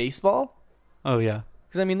 coming into baseball. Oh, yeah.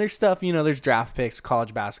 Because, I mean, there's stuff, there's draft picks,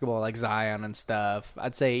 college basketball, like Zion and stuff.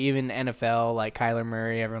 I'd say even NFL, like Kyler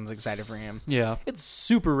Murray, everyone's excited for him. Yeah. It's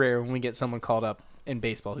super rare when we get someone called up in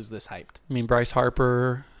baseball who's this hyped. I mean, Bryce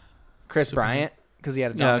Harper. Chris Bryant, because he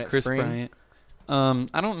had a dominant Chris spring. Bryant.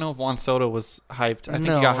 I don't know if Juan Soto was hyped. I think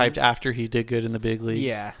he No. got hyped after he did good in the big leagues.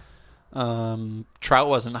 Yeah. Trout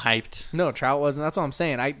wasn't hyped. No, Trout wasn't. That's what I'm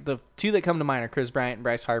saying. The two that come to mind are Chris Bryant and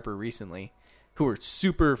Bryce Harper recently, who were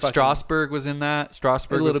super fucking... Strasburg was in that.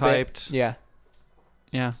 Strasburg was hyped. Yeah.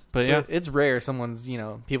 Yeah, but yeah. It's rare someone's,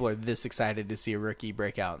 people are this excited to see a rookie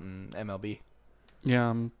break out in MLB.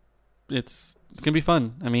 Yeah, it's going to be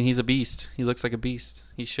fun. I mean, he's a beast. He looks like a beast.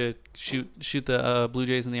 He should shoot the Blue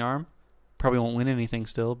Jays in the arm. Probably won't win anything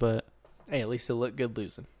still, but... Hey, at least he'll look good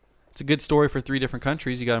losing. It's a good story for 3 different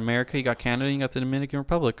countries. You got America, you got Canada, you got the Dominican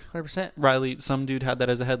Republic. 100%. Riley, some dude had that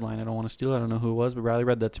as a headline. I don't want to steal it. I don't know who it was, but Riley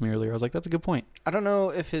read that to me earlier. I was like, that's a good point. I don't know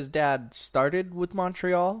if his dad started with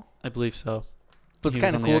Montreal, I believe so. but it's He was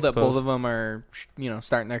kind of on the cool that Expos. both of them are,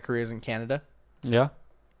 starting their careers in Canada. Yeah.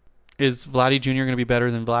 Is Vladdy Jr. going to be better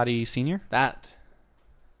than Vladdy Sr.? That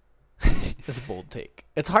is a bold take.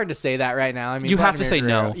 It's hard to say that right now. I mean, You have to Vladimir say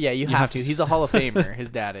no. Guerrero- Yeah, you You have have to. to He's a Hall of Famer. His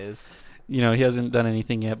dad is. He hasn't done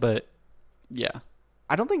anything yet, but yeah.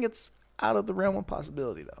 I don't think it's out of the realm of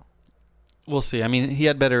possibility, though. We'll see. I mean, he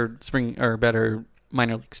had better better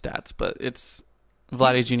minor league stats, but it's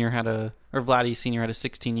Vladdy Sr. had a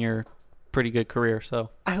 16-year pretty good career,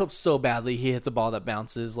 so. I hope so badly he hits a ball that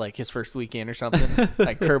bounces like his first weekend or something.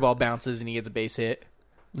 Like curveball bounces and he gets a base hit.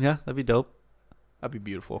 Yeah, that'd be dope. That'd be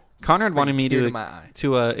beautiful. Conrad wanted me Tear to my eye.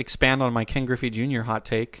 to expand on my Ken Griffey Jr. hot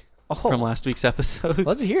take from last week's episode.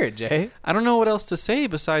 Let's hear it, Jay. I don't know what else to say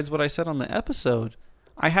besides what I said on the episode.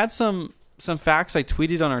 I had some facts I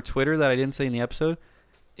tweeted on our Twitter that I didn't say in the episode.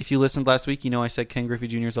 If you listened last week, I said Ken Griffey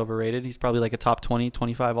Jr. is overrated. He's probably like a top 20,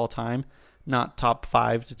 25 all time, not top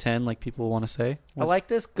 5 to 10 like people want to say. I like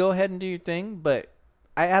this. Go ahead and do your thing, but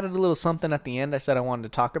I added a little something at the end I said I wanted to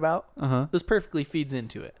talk about. Uh-huh. This perfectly feeds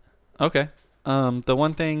into it. Okay. The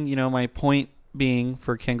one thing, my point being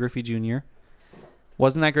for Ken Griffey Jr.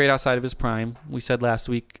 wasn't that great outside of his prime. We said last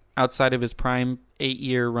week, outside of his prime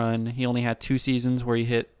 8-year run, he only had 2 seasons where he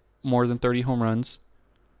hit more than 30 home runs.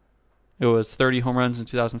 It was 30 home runs in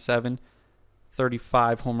 2007,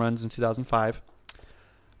 35 home runs in 2005.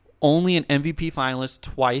 Only an MVP finalist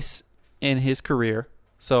twice in his career.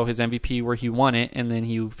 So his MVP where he won it, and then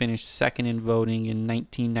he finished second in voting in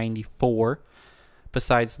 1994.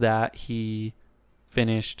 Besides that, he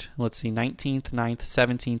finished, 19th, 9th,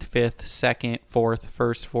 17th, 5th, 2nd, 4th,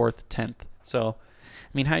 1st, 4th, 10th. So, I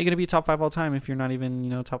mean, how are you going to be top 5 all time if you're not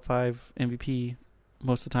even, top 5 MVP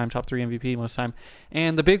most of the time, top 3 MVP most of the time?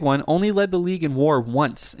 And the big one, only led the league in WAR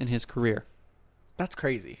once in his career. That's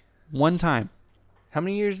crazy. One time. How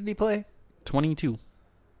many years did he play? 22.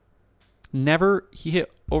 He hit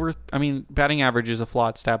over, batting average is a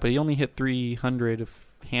flawed stat, but he only hit 300 a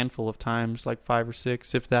handful of times, like 5 or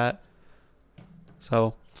 6, if that.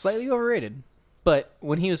 So. Slightly overrated. But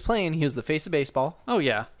when he was playing, he was the face of baseball. Oh,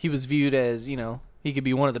 yeah. He was viewed as, he could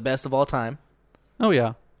be one of the best of all time. Oh,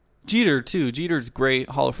 yeah. Jeter, too. Jeter's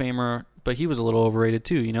great, Hall of Famer, but he was a little overrated,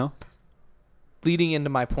 too, Leading into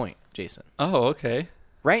my point, Jason. Oh, okay.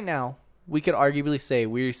 Right now, we could arguably say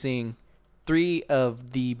we're seeing 3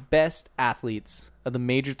 of the best athletes of the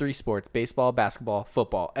major 3 sports, baseball, basketball,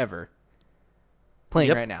 football, ever,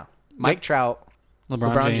 playing right now. Mike Trout,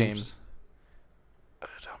 LeBron James.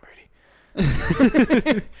 Tom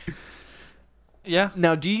Brady. Yeah.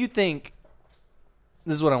 Now, do you think,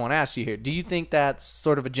 this is what I want to ask you here, do you think that's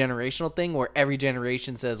sort of a generational thing where every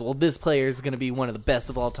generation says, well, this player is going to be one of the best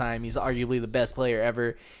of all time, he's arguably the best player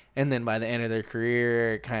ever, and then by the end of their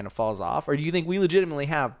career it kind of falls off? Or do you think we legitimately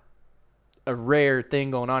have a rare thing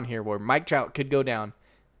going on here where Mike Trout could go down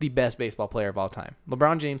the best baseball player of all time,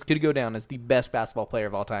 LeBron James could go down as the best basketball player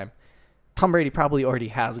of all time, Tom Brady probably already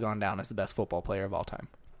has gone down as the best football player of all time?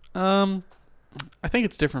 I think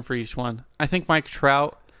it's different for each one. I think Mike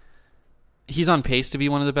Trout, he's on pace to be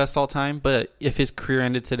one of the best all time, but if his career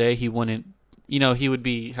ended today, he wouldn't, he would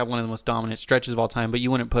have one of the most dominant stretches of all time, but you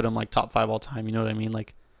wouldn't put him like top 5 all time. You know what I mean?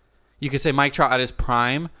 Like, you could say Mike Trout at his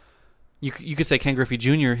prime. You could say Ken Griffey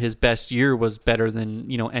Jr., his best year was better than,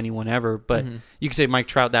 anyone ever, but you could say Mike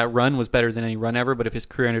Trout, that run was better than any run ever, but if his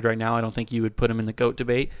career ended right now, I don't think you would put him in the GOAT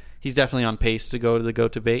debate. He's definitely on pace to go to the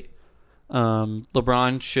GOAT debate.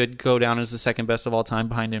 LeBron should go down as the second best of all time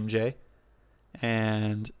behind MJ.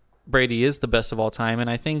 And Brady is the best of all time. And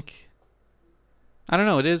I think, I don't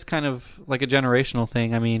know, it is kind of like a generational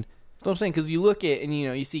thing. I mean, that's what I'm saying, because you look at, and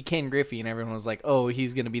you see Ken Griffey, and everyone was like, oh,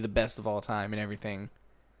 he's going to be the best of all time and everything.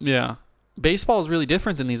 Yeah. Baseball is really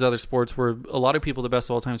different than these other sports where a lot of people, the best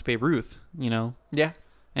of all time is Babe Ruth, Yeah.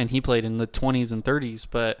 And he played in the 20s and 30s,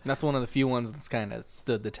 but that's one of the few ones that's kind of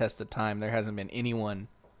stood the test of time. There hasn't been anyone,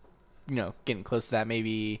 getting close to that.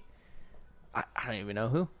 Maybe, I don't even know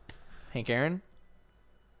who. Hank Aaron?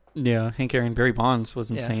 Yeah, Hank Aaron. Barry Bonds was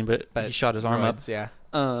insane, but he shot his arm up. Yeah.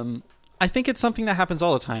 I think it's something that happens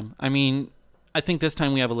all the time. I mean, I think this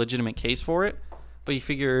time we have a legitimate case for it, but you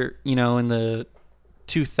figure, in the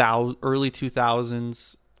early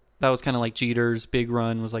 2000s, that was kind of like Jeter's big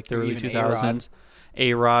run was like the early 2000s.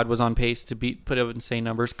 A-Rod was on pace to put up insane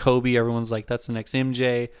numbers. Kobe, everyone's like, that's the next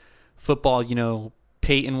MJ. Football,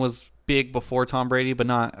 Peyton was big before Tom Brady, but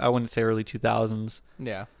not, I wouldn't say early 2000s.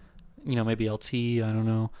 Yeah. Maybe LT, I don't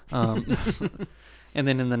know. And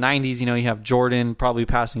then in the 90s, you have Jordan probably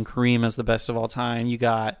passing Kareem as the best of all time. You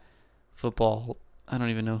got football, I don't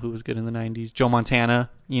even know who was good in the 90s. Joe Montana,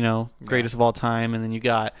 greatest of all time. And then you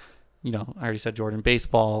got, I already said Jordan.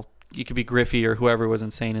 Baseball, you could be Griffey or whoever was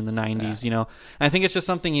insane in the 90s, And I think it's just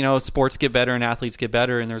something, sports get better and athletes get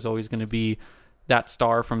better, and there's always going to be that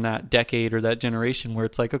star from that decade or that generation where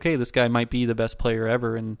it's like, okay, this guy might be the best player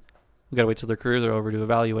ever, and we got to wait till their careers are over to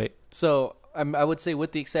evaluate. So I would say,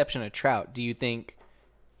 with the exception of Trout, do you think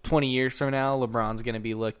 20 years from now, LeBron's going to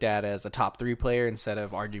be looked at as a top 3 player instead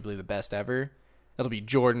of arguably the best ever? It'll be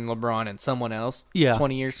Jordan, LeBron, and someone else. Yeah.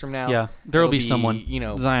 20 years from now. Yeah, there'll be someone.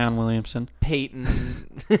 Zion Williamson,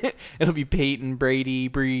 Peyton. It'll be Peyton, Brady,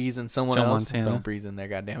 Breeze, and someone Joe else. Montana. Don't Breeze in there,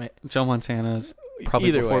 goddammit. Joe Montana's probably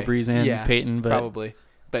Either before way. Breeze and Peyton, but probably.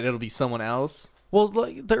 But it'll be someone else. Well,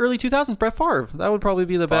 like the early 2000s, Brett Favre. That would probably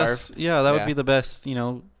be the best. Yeah, that would be the best.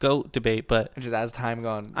 GOAT debate. But just as time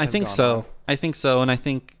gone. I think so. On. I think so, and I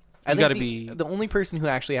think you got to be the only person who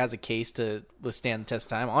actually has a case to withstand the test of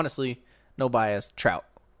time. Honestly, no bias. Trout.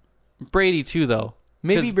 Brady too, though.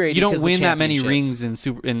 Maybe Brady. You don't win that many rings in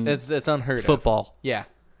it's unheard football. Of. Yeah.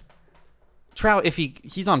 Trout, if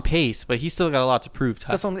he's on pace, but he's still got a lot to prove.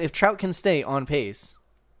 If Trout can stay on pace,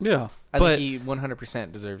 yeah, I think he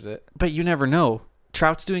 100% deserves it. But you never know.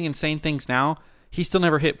 Trout's doing insane things now. He still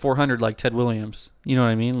never hit 400 like Ted Williams. You know what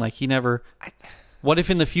I mean? Like he never. What if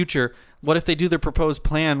in the future? What if they do their proposed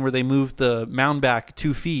plan where they move the mound back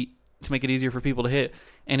 2 feet to make it easier for people to hit?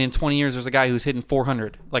 And in 20 years, there's a guy who's hitting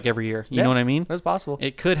 400 like every year. You know what I mean? That's possible.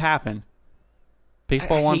 It could happen.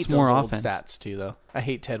 Baseball wants hate more those offense. Old stats too, though. I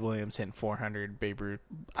hate Ted Williams hitting 400 Babe Ruth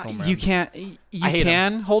home runs. You can't. You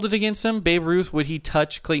can hold it against him. Babe Ruth, would he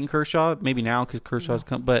touch Clayton Kershaw? Maybe now because Kershaw's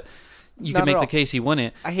come, but you can make the case he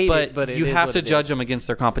wouldn't. I hate it, but you have to judge them against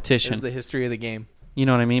their competition. It's the history of the game. You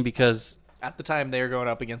know what I mean? Because at the time they were going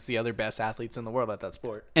up against the other best athletes in the world at that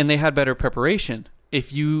sport, and they had better preparation.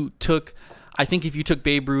 I think if you took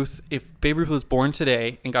Babe Ruth, if Babe Ruth was born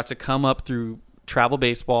today and got to come up through travel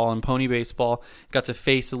baseball and pony baseball, got to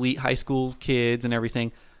face elite high school kids and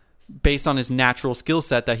everything, based on his natural skill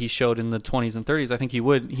set that he showed in the 20s and 30s, I think he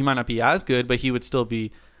might not be as good, but he would still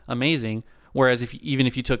be amazing. Whereas even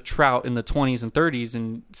if you took Trout in the 20s and 30s,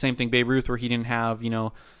 and same thing Babe Ruth, where he didn't have,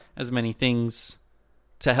 as many things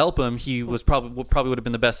to help him, he was probably would have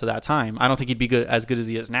been the best of that time. I don't think he'd be as good as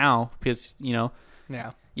he is now because,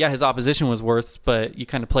 yeah, his opposition was worse, but you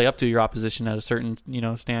kind of play up to your opposition at a certain,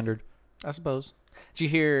 standard. I suppose. Did you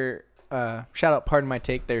hear, shout out Pardon My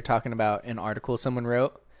Take, they were talking about an article someone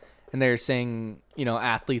wrote, And they're saying,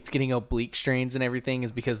 athletes getting oblique strains and everything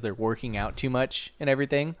is because they're working out too much and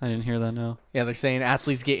everything. I didn't hear that, no. Yeah, they're saying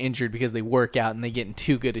athletes get injured because they work out and they get in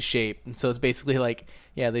too good a shape. And so it's basically like,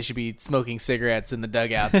 they should be smoking cigarettes in the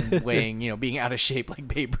dugouts and weighing, being out of shape like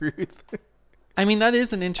Babe Ruth. I mean, that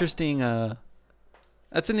is an interesting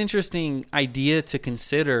that's an interesting idea to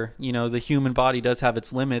consider. The human body does have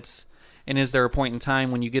its limits. And is there a point in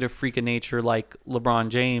time when you get a freak of nature like LeBron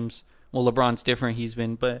James? Well, LeBron's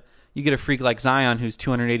different. But you get a freak like Zion who's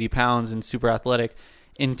 280 pounds and super athletic.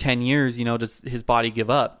 In 10 years, does his body give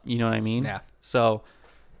up? You know what I mean? Yeah. So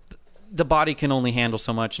the body can only handle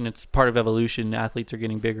so much, and it's part of evolution. Athletes are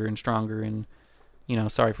getting bigger and stronger, and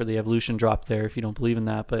sorry for the evolution drop there if you don't believe in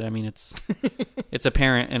that, but I mean it's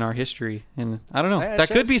apparent in our history, and I don't know. Yeah, that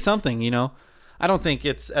could be something. I don't think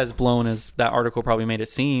it's as blown as that article probably made it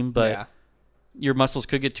seem, but your muscles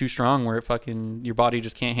could get too strong where your body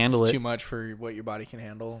just can't handle it's it. Too much for what your body can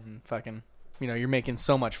handle, and you're making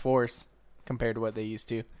so much force compared to what they used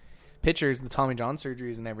to. Pitchers, the Tommy John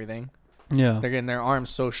surgeries and everything. Yeah. They're getting their arms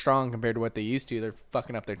so strong compared to what they used to. They're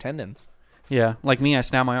fucking up their tendons. Yeah, like me, I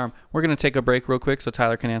snapped my arm. We're going to take a break real quick so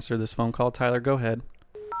Tyler can answer this phone call. Tyler, go ahead.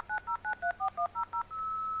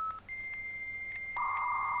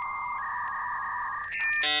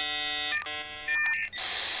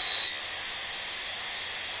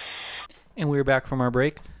 And we're back from our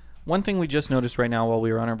break. One thing we just noticed right now while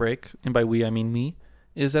we were on our break, and by we I mean me,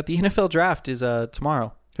 is that the NFL draft is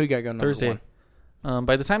tomorrow. Who you got going Thursday.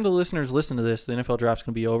 By the time the listeners listen to this, the NFL draft's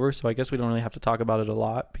going to be over, so I guess we don't really have to talk about it a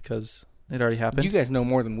lot because it already happened. You guys know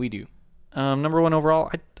more than we do. Number one overall,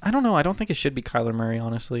 I don't know. I don't think it should be Kyler Murray,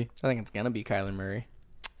 honestly. I think it's going to be Kyler Murray.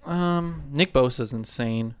 Nick Bosa's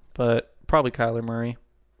insane, but probably Kyler Murray.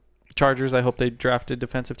 Chargers, I hope they drafted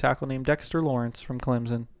defensive tackle named Dexter Lawrence from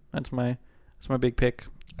Clemson. That's my big pick.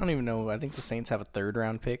 I don't even know. I think the Saints have a 3rd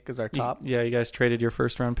round pick as our top. You guys traded your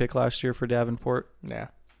 1st round pick last year for Davenport. Yeah.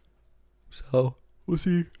 So we'll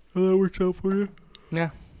see how that works out for you.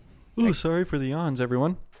 Yeah. Oh, sorry for the yawns,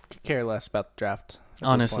 everyone. Could care less about the draft.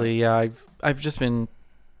 Honestly, yeah, I've just been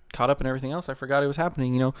caught up in everything else. I forgot it was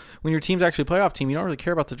happening. When your team's actually a playoff team, you don't really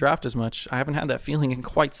care about the draft as much. I haven't had that feeling in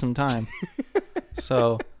quite some time.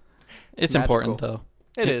 So it's important, though.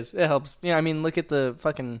 It is. It helps. Yeah, I mean, look at the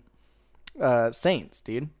fucking Saints,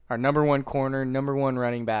 dude. Our number 1 corner, number 1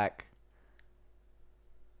 running back.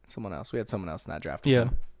 Someone else. We had someone else in that draft. Yeah.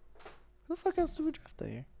 Who the fuck else did we draft that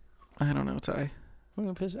year? I don't know, Ty.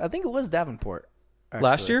 I think it was Davenport. Actually.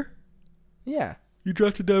 Last year? Yeah. You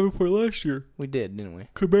drafted Davenport last year. We did, didn't we?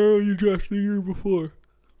 Kamara, you drafted the year before.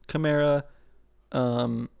 Kamara,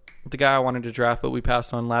 the guy I wanted to draft, but we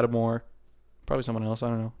passed on. Lattimore. Probably someone else. I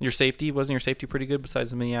don't know. Your safety? Wasn't your safety pretty good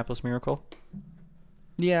besides the Minneapolis Miracle?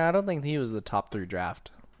 Yeah, I don't think he was the top 3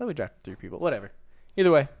 draft. I thought we drafted 3 people. Whatever.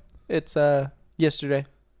 Either way, it's yesterday.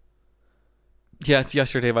 Yeah, it's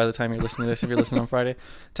yesterday by the time you're listening to this, if you're listening on Friday.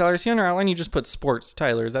 Tyler, see on our outline you just put sports.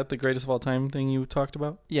 Tyler, is that the greatest of all time thing you talked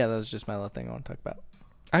about? Yeah, that was just my little thing I want to talk about.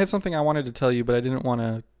 I had something I wanted to tell you, but I didn't want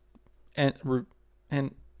to...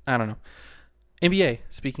 And I don't know. NBA,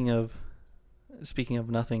 speaking of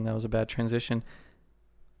nothing, that was a bad transition.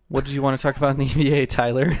 What did you want to talk about in the NBA,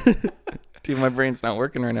 Tyler? Dude, my brain's not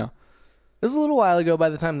working right now. It was a little while ago by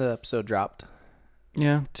the time the episode dropped.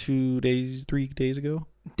 Yeah, 3 days ago.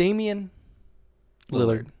 Damian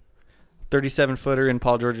Lillard. 37-footer in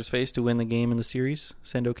Paul George's face to win the game in the series.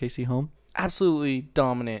 Send OKC home. Absolutely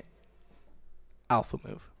dominant alpha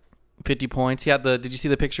move. 50 points. He had did you see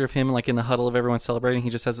the picture of him like in the huddle of everyone celebrating? He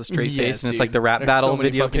just has a straight face, and it's dude. like the rap There's battle so many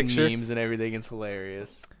video fucking picture. Memes and everything. It's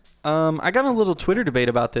hilarious. I got in a little Twitter debate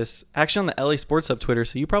about this. Actually, on the LA Sports Hub Twitter,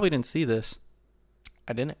 so you probably didn't see this.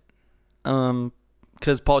 I didn't.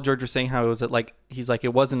 Because Paul George was saying how it was he's like,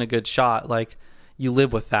 it wasn't a good shot. Like, you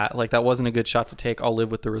live with that. Like, that wasn't a good shot to take. I'll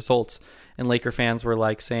live with the results. And Laker fans were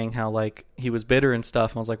like saying how like he was bitter and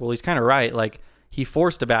stuff. And I was like, well, he's kind of right. Like, he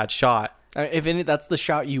forced a bad shot. If any, that's the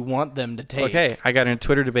shot you want them to take. Okay, I got in a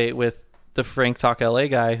Twitter debate with the Frank Talk LA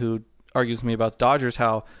guy who argues with me about the Dodgers,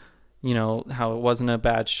 how it wasn't a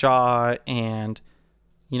bad shot. And,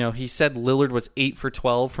 he said Lillard was 8 for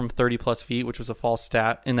 12 from 30 plus feet, which was a false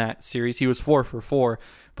stat in that series. He was 4 for 4,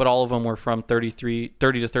 but all of them were from 30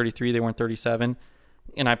 to 33. They weren't 37.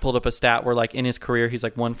 And I pulled up a stat where like in his career, he's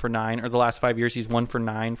like 1 for 9, or the last 5 years, he's 1 for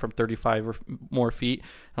 9 from 35 or more feet. I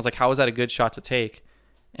was like, how is that a good shot to take?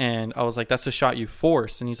 And I was like, that's the shot you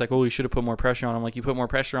force. And he's like, oh, you should have put more pressure on him. Like, you put more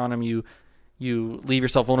pressure on him, you leave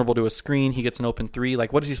yourself vulnerable to a screen. He gets an open 3.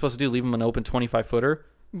 Like, what is he supposed to do? Leave him an open 25-footer?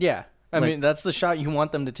 Yeah. I mean, that's the shot you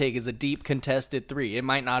want them to take, is a deep contested 3. It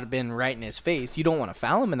might not have been right in his face. You don't want to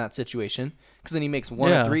foul him in that situation because then he makes 1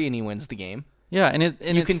 or 3 and he wins the game. Yeah, and You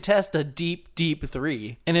it's, contest a deep, deep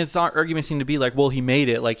three. and his argument seemed to be like, well, he made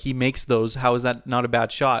it. Like, he makes those. How is that not a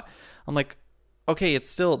bad shot? I'm like, okay, it's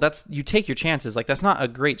still, you take your chances. Like, that's not a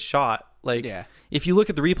great shot. Like, Yeah. if you look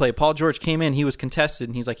at the replay, Paul George came in, he was contested,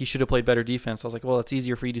 and he's like, he should have played better defense. I was like, well, it's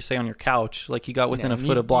easier for you to say on your couch. Like, he got within a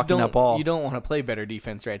foot of blocking that ball. You don't want to play better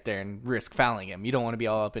defense right there and risk fouling him. You don't want to be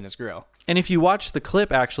all up in his grill. And if you watch the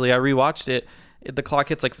clip, actually, I rewatched it. The clock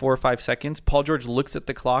hits like 4 or 5 seconds. Paul George looks at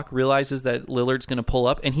the clock, realizes that Lillard's going to pull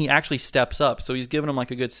up, and he actually steps up. So he's giving him like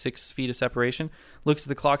a good 6 feet of separation. Looks at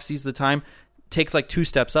the clock, sees the time, takes like 2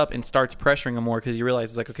 steps up, and starts pressuring him more because he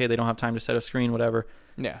realizes like, okay, they don't have time to set a screen, whatever.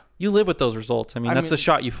 Yeah. You live with those results. I mean, that's the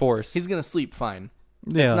shot you force. He's going to sleep fine.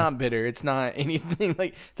 Yeah. It's not bitter. It's not anything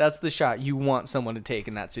like that's the shot you want someone to take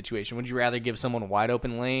in that situation. Would you rather give someone a wide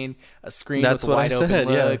open lane, a screen That's with a what I wide open said,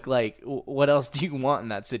 yeah. look? Like, what else do you want in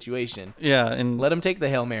that situation? Yeah, and Let him take the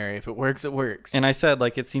Hail Mary. If it works, it works. And I said,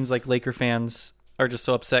 like, it seems like Laker fans are just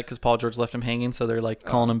so upset because Paul George left him hanging, so they're like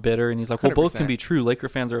calling him bitter. And he's like, well, both can 100%. be true. Laker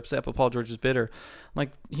fans are upset, but Paul George is bitter. I'm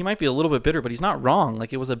like, he might be a little bit bitter, but he's not wrong.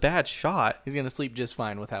 Like, it was a bad shot. He's going to sleep just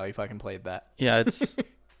fine with how he fucking played that. Yeah, it's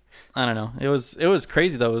I don't know. It was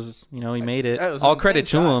crazy though. It was, he made it. That was an All credit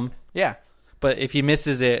to insane shot. him. Yeah. But if he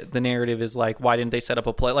misses it, the narrative is like, why didn't they set up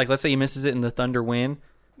a play? Like, let's say he misses it and the Thunder win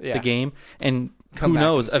Yeah. the game, and Come who back in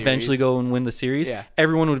knows, the eventually series. go and win the series. Yeah.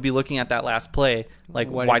 Everyone would be looking at that last play, like,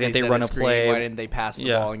 why didn't they set run a screen? play? Why didn't they pass the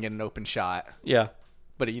Yeah. ball and get an open shot? Yeah,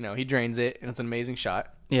 But, he drains it, and it's an amazing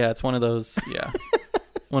shot. yeah, it's one of those. Yeah,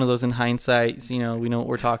 one of those in hindsight. We know what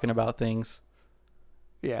we're talking about things.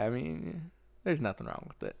 Yeah, I mean, there's nothing wrong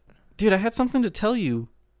with it. Dude, I had something to tell you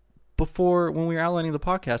before when we were outlining the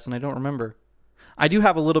podcast, and I don't remember. I do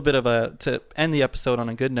have a little bit of to end the episode on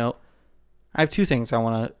a good note. I have 2 things I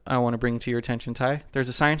want to bring to your attention, Ty. There's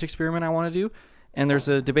a science experiment I want to do, and there's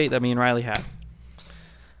a debate that me and Riley had.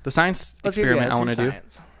 The science experiment I want to do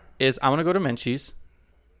is I want to go to Menchie's.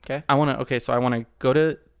 Okay. I want to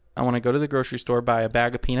go to the grocery store, buy a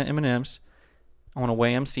bag of peanut M&Ms. I want to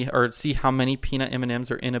weigh them, see how many peanut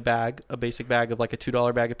M&Ms are in a bag, a basic bag of like a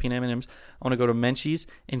 $2 bag of peanut M&Ms. I want to go to Menchie's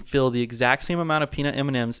and fill the exact same amount of peanut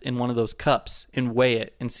M&Ms in one of those cups and weigh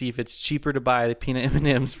it and see if it's cheaper to buy the peanut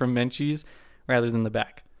M&Ms from Menchie's rather than the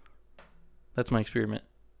bag. That's my experiment.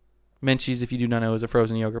 Menchie's, if you do not know, is a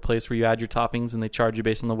frozen yogurt place where you add your toppings and they charge you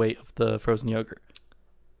based on the weight of the frozen yogurt.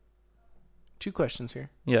 2 questions here.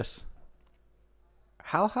 Yes.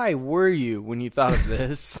 How high were you when you thought of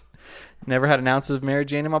this? Never had an ounce of Mary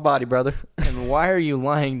Jane in my body, brother. And why are you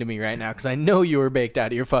lying to me right now? Because I know you were baked out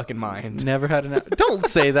of your fucking mind. Never had an ounce. Don't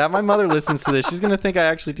say that. My mother listens to this. She's going to think I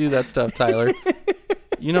actually do that stuff, Tyler.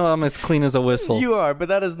 I'm as clean as a whistle. You are, but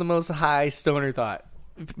that is the most high stoner thought.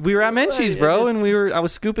 We were at Menchie's, bro, It and I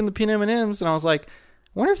was scooping the peanut M&Ms, and I was like,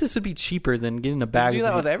 I wonder if this would be cheaper than getting a bag. You do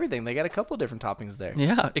of that with peanut- everything. They got a couple different toppings there.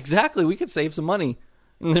 Yeah, exactly. We could save some money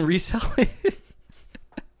and then resell it.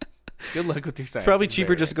 Good luck with your science. It's probably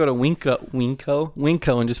cheaper just to go to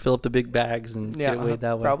Winco and just fill up the big bags and get it weighed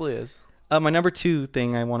that way. Probably is. My number 2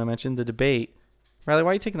 thing I want to mention, the debate. Riley,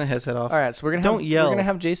 why are you taking the headset off? All right, so we're Don't yell. We're gonna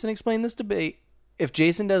have Jason explain this debate. If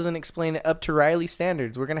Jason doesn't explain it up to Riley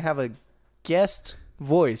standards, we're gonna have a guest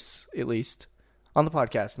voice at least on the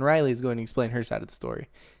podcast, and Riley is going to explain her side of the story.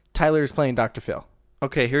 Tyler is playing Dr. Phil.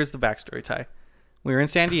 Okay, here's the backstory, Ty. We were in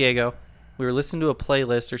San Diego. We were listening to a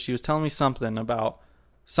playlist, or she was telling me something about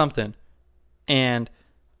something. And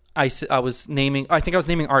I was naming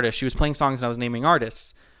artists. She was playing songs and I was naming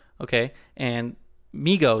artists. Okay? And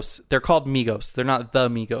Migos, they're called Migos. They're not the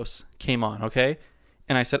Migos. Came on, okay?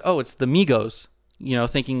 And I said, oh, it's the Migos.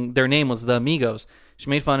 Thinking their name was the Migos. She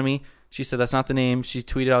made fun of me. She said that's not the name. She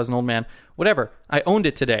tweeted I was an old man. Whatever. I owned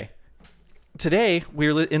it today. Today,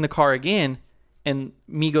 we were in the car again, and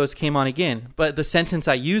Migos came on again. But the sentence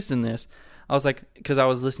I used in this, I was like, because I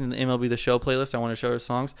was listening to the MLB The Show playlist, I want to show her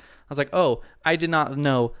songs. I was like, oh, I did not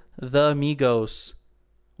know the Migos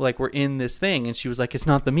were in this thing. And she was like, it's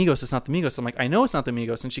not the Migos. It's not the Migos. I'm like, I know it's not the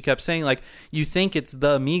Migos. And she kept saying, like, you think it's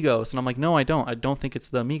the Migos. And I'm like, no, I don't. I don't think it's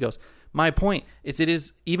the Migos. My point is, it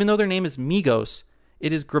is, even though their name is Migos,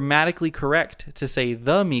 it is grammatically correct to say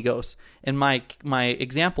the Migos. And my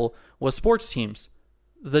example was sports teams.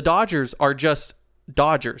 The Dodgers are just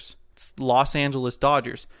Dodgers. It's Los Angeles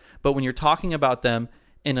Dodgers. But when you're talking about them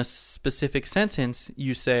in a specific sentence,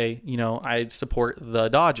 you say, I support the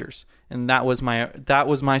Dodgers. And that was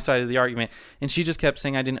my side of the argument. And she just kept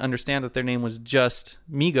saying I didn't understand that their name was just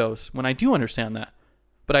Migos, when I do understand that.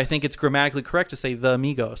 But I think it's grammatically correct to say the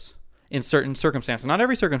Migos in certain circumstances. Not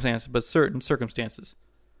every circumstance, but certain circumstances.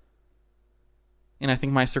 And I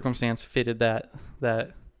think my circumstance fitted that.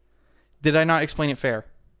 Did I not explain it fair?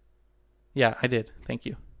 Yeah, I did. Thank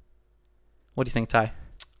you. What do you think, Ty?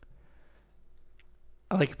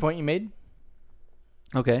 I like your point you made.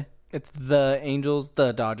 Okay. It's the Angels,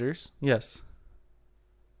 the Dodgers. Yes.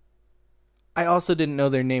 I also didn't know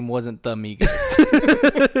their name wasn't the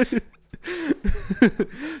Migos.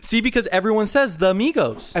 See, because everyone says the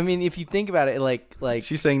Migos. I mean, if you think about it, like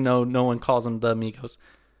She's saying no one calls them the Migos.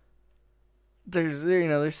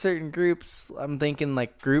 there's certain groups. I'm thinking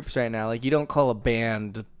like groups right now. Like you don't call a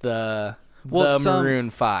band the Maroon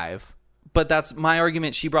 5. But that's my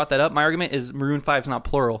argument. She brought that up. My argument is Maroon 5 is not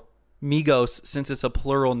plural. Migos, since it's a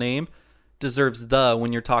plural name, deserves the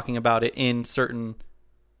when you're talking about it in certain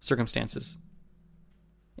circumstances.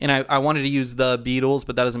 And I wanted to use the Beatles,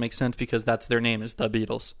 but that doesn't make sense because that's their name is the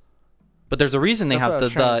Beatles. But there's a reason they have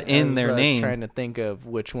the in their name. I was trying to think of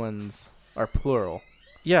which ones are plural.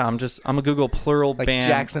 Yeah, I'm gonna Google plural Like band.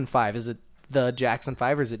 Jackson 5. Is it the Jackson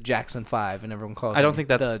 5 or is it Jackson 5? And everyone calls I don't them think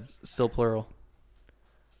that's the. still plural.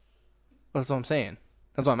 That's what I'm saying.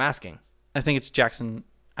 That's what I'm asking. I think it's Jackson.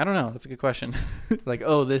 I don't know. That's a good question. Like,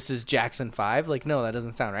 oh, this is Jackson 5? Like, no, that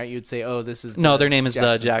doesn't sound right. You'd say, oh, this is No, their name is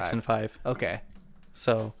the Jackson 5. Okay.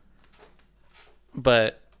 So,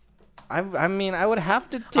 but I mean, I would have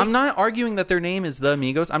to take... I'm not arguing that their name is the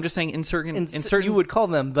Migos. I'm just saying in certain You would call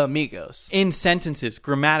them the Migos. in sentences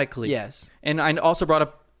grammatically. Yes. And I also brought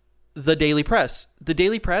up the Daily Press. The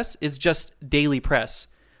Daily Press is just Daily Press.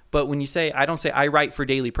 But when you say, I don't say I write for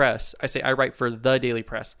Daily Press. I say I write for the Daily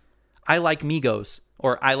Press. I like Migos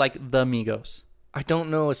or I like the Migos. I don't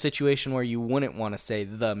know a situation where you wouldn't want to say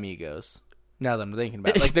the Migos. Now that I'm thinking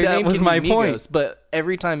about it. Like, their That name was can my be point. Migos, but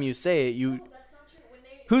every time you say it, you... No, that's not true.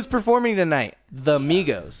 Who's performing tonight? The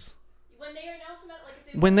Migos. When they announce them, like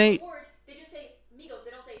if they When win they- an award, they just say Migos.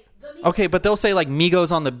 They don't say the Migos. Okay, but they'll say like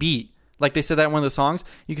Migos on the beat. Like they said that in one of the songs.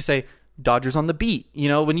 You can say Dodgers on the beat. You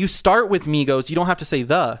know, when you start with Migos, you don't have to say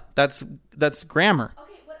the. That's grammar.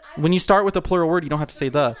 Okay, but When you start with a plural word, you don't have to say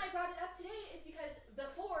the. reason I brought it up today is because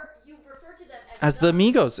before you referred to them As the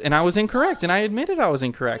Migos, and I was incorrect, and I admitted I was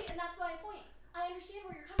incorrect. and that's my point. I understand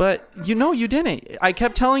where you're coming But from. you know you didn't. I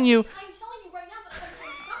kept telling you. I'm telling you right now that I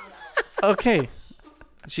understand what you're talking about. Okay,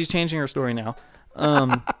 she's changing her story now.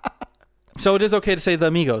 So it is okay to say the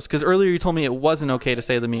Migos because earlier you told me it wasn't okay to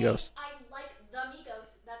say the Migos. I like the Migos.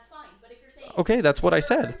 That's fine. But if you're saying Okay, that's what I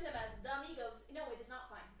said. refer to them as the Migos, no, it is not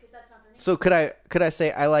fine because that's not their name. So could I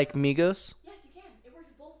say I like Migos? Yes, you can. It works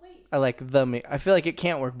both ways. I like the... I feel like it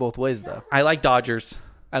can't work both ways, though. I like Dodgers.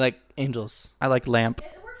 I like Angels. I like Lamp.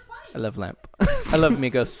 It works fine. I love Lamp. I love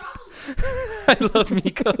Migos. I love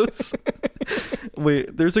Migos.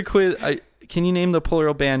 Wait, there's a quiz. Can you name the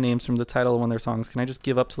plural band names from the title of one of their songs? Can I just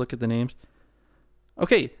give up to look at the names?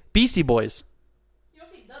 Okay, Beastie Boys. You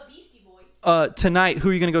don't say the Beastie Boys. Tonight, who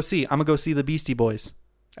are you going to go see? I'm going to go see the Beastie Boys.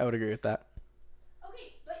 I would agree with that.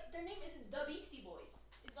 Okay, but their name isn't the Beastie Boys.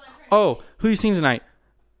 Is what I'm trying to Oh, say. who are you seeing tonight?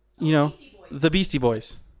 You know, Beastie Boys. the Beastie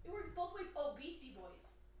Boys. It works both ways. Oh, Beastie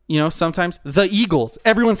Boys. You know, sometimes the Eagles.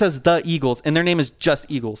 Everyone says the Eagles, and their name is just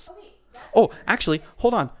Eagles. Okay, that's Oh, actually,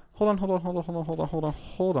 hold on.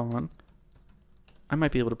 I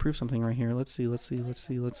might be able to prove something right here. Let's see.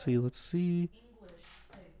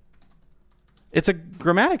 It's a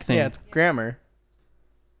grammatic thing. Yeah, it's grammar.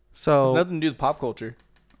 It's So nothing to do with pop culture.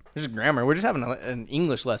 It's just grammar. We're just having an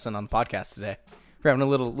English lesson on the podcast today. We're having a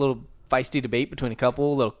little feisty debate between a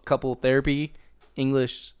little couple therapy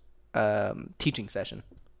English teaching session.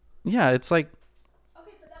 yeah, it's like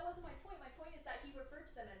okay, but that wasn't my point. My point is that he referred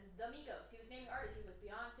to them as the Migos. He was naming artists. He was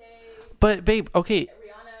like Beyonce, but babe, okay, Rihanna,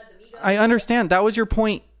 the Migos. I understand. That was your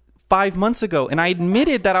point 5 months ago, and I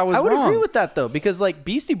admitted that I was I would wrong. agree with that though, because like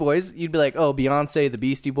Beastie Boys, you'd be like, oh, Beyonce, the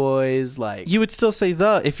Beastie Boys, like You would still say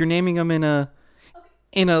the if you're naming them in a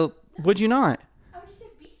would you not? I would just say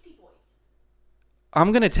Beastie Boys.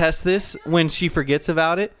 I'm going to test this when she forgets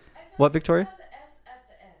about it. What, Victoria? It has an S at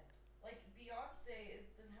the end. Like Beyonce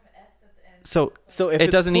doesn't have an S at the end. So if it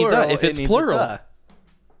it's doesn't need plural, the if it it's needs a plural. the.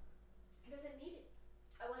 He doesn't need it.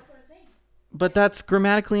 That's what I'm saying. But that's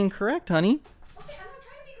grammatically incorrect, honey. Okay, I'm not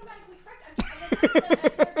trying to be grammatically correct. I'm just referring to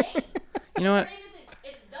them as their name. You know what? Their name isn't.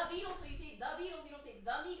 It's the Beatles, so you say the Beatles. You don't say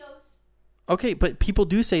the Migos. Okay, but people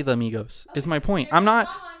do say the Migos. Is my point. There's I'm a not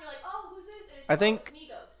song on, you're like, oh, who's this? And it's I just, think- oh, it's Migos.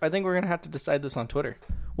 I think we're gonna have to decide this on Twitter.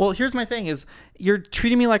 Well, here's my thing is you're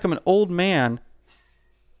treating me like I'm an old man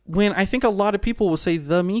when I think a lot of people will say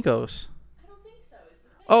the Migos. I don't think so. Is the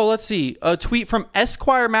thing. Oh, let's see. A tweet from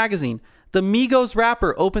Esquire magazine. The Migos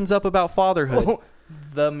rapper opens up about fatherhood.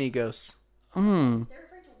 The Migos. They're referring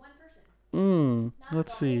to one person. Not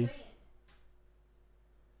Let's the whole see. band.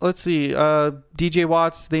 Let's see. DJ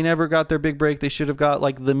Watts, they never got their big break. They should have got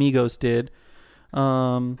like the Migos did.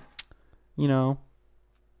 You know.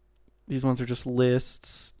 These ones are just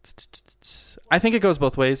lists. I think it goes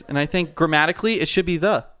both ways, and I think grammatically it should be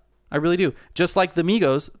the. I really do. Just like the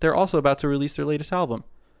Migos, they're also about to release their latest album.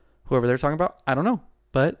 Whoever they're talking about, I don't know,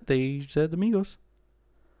 but they said the Migos.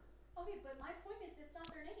 Okay, but my point is it's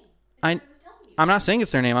not their name. It's what I was telling you. I'm not saying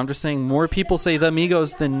it's their name. I'm just saying more people say the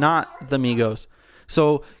Migos than not the Migos.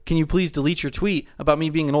 So can you please delete your tweet about me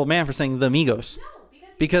being an old man for saying the Migos? No,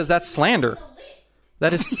 Because that's slander.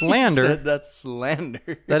 That is slander. Said that's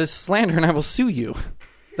slander. That is slander, and I will sue you.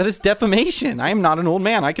 That is defamation. I am not an old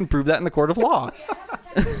man. I can prove that in the court of law. Okay, I have a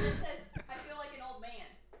text that says, I feel like an old man.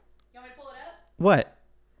 You want me to pull it up? What?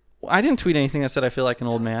 I didn't tweet anything that said I feel like an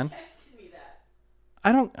old man. You texted me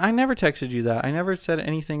that. I never texted you that. I never said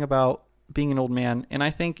anything about being an old man, and I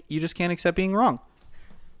think you just can't accept being wrong.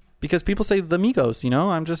 Because people say the Migos,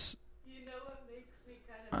 I'm just... You know what makes me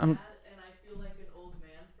kind of mad, and I feel like an old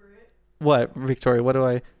man for it? What, Victoria? What do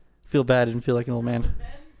I feel bad and feel like an old man?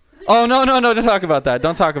 Oh, no, don't talk about that.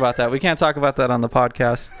 Don't talk about that. We can't talk about that on the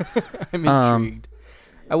podcast. I'm intrigued.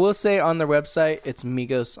 I will say on their website, it's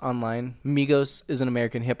Migos Online. Migos is an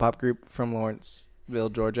American hip-hop group from Lawrenceville,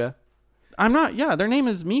 Georgia. Their name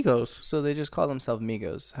is Migos. So they just call themselves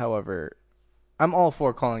Migos. However, I'm all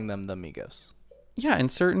for calling them the Migos. Yeah, in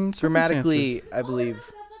certain Grammatically, I Oh, believe... that's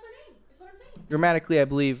not their name. Is what I'm saying. Grammatically, I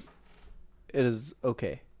believe it is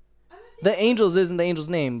okay. I'm not saying The Angels isn't the Angels'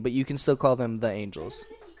 name, but you can still call them the Angels.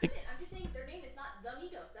 I'm just saying their name is not the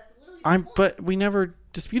Migos. That's literally the point. But we never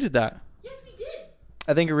disputed that. Yes, we did.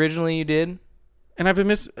 I think originally you did, And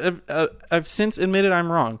I've since admitted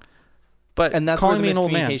I'm wrong. But and that's where calling the me an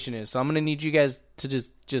old man. miscommunication is. So I'm gonna need you guys to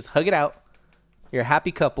just hug it out. You're a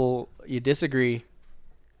happy couple. You disagree.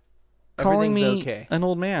 Calling Everything's me okay. an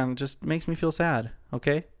old man just makes me feel sad,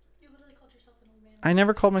 okay? You literally called yourself an old man. I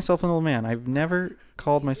never called myself an old man. I've never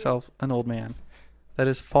called myself an old man. That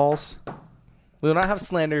is false. We will not have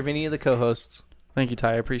slander of any of the co-hosts. Thank you,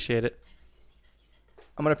 Ty. I appreciate it.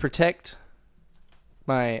 I'm gonna protect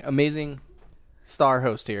my amazing star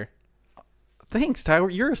host here. Thanks, Ty.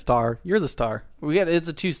 You're a star. You're the star. It's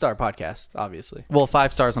a 2-star podcast, obviously. Well,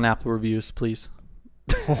 5 stars on Apple reviews, please.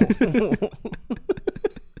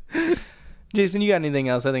 Jason, you got anything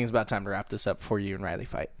else? I think it's about time to wrap this up before you and Riley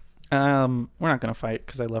fight. We're not going to fight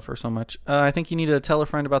because I love her so much. I think you need to tell a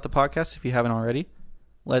friend about the podcast if you haven't already.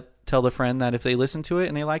 Tell the friend that if they listen to it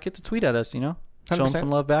and they like it, to tweet at us, Show them 100%. some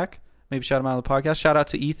love back. Maybe shout them out on the podcast. Shout out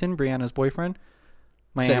to Ethan, Brianna's boyfriend.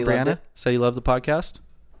 My Said Aunt he loved Brianna it. said you love the podcast.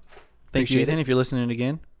 Thank you, Appreciate Ethan, it. if you're listening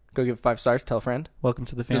again. Go give it 5 stars. Tell a friend. Welcome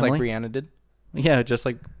to the Just family. like Brianna did. Yeah, just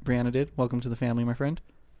like Brianna did. Welcome to the family, my friend.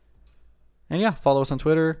 And yeah, follow us on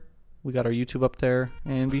Twitter. We got our YouTube up there.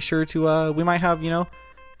 And be sure to, we might have, you'll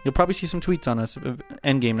probably see some tweets on us.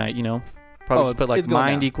 Endgame night, Probably just put like it's going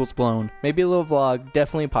mind down. equals blown. Maybe a little vlog.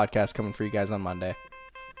 Definitely a podcast coming for you guys on Monday.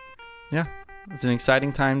 Yeah, it's an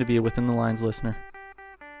exciting time to be a Within the Lines listener.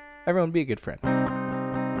 Everyone be a good friend.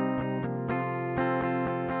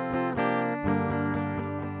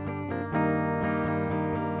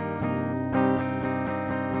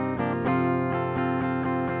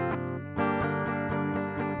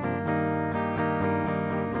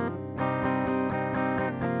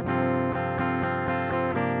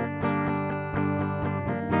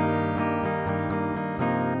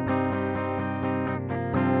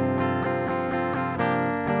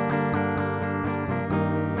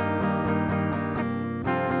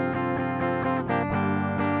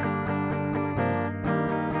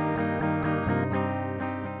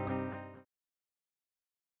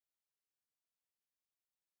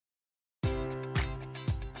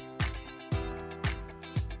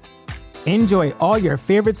 Enjoy all your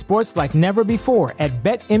favorite sports like never before at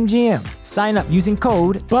BetMGM. Sign up using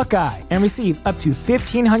code Buckeye and receive up to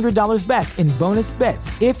 $1,500 back in bonus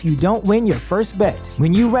bets if you don't win your first bet.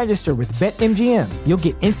 When you register with BetMGM, you'll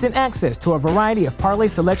get instant access to a variety of parlay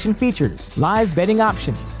selection features, live betting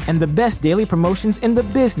options, and the best daily promotions in the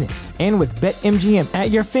business. And with BetMGM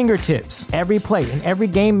at your fingertips, every play and every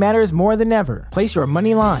game matters more than ever. Place your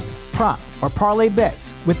money line, prop, or parlay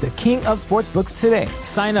bets with the king of sportsbooks today.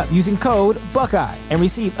 Sign up using code Buckeye and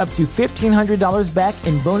receive up to $1,500 back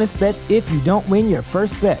in bonus bets if you don't win your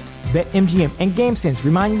first bet. BetMGM and GameSense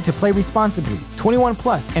remind you to play responsibly. 21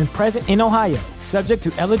 plus and present in Ohio, subject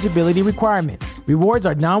to eligibility requirements. Rewards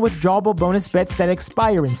are non-withdrawable bonus bets that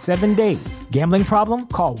expire in 7 days. Gambling problem?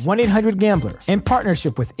 Call 1-800-GAMBLER in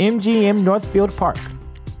partnership with MGM Northfield Park.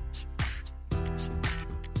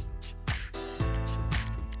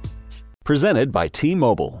 Presented by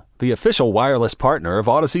T-Mobile, the official wireless partner of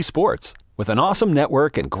Odyssey Sports. With an awesome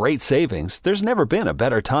network and great savings, there's never been a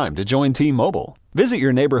better time to join T-Mobile. Visit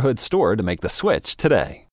your neighborhood store to make the switch today.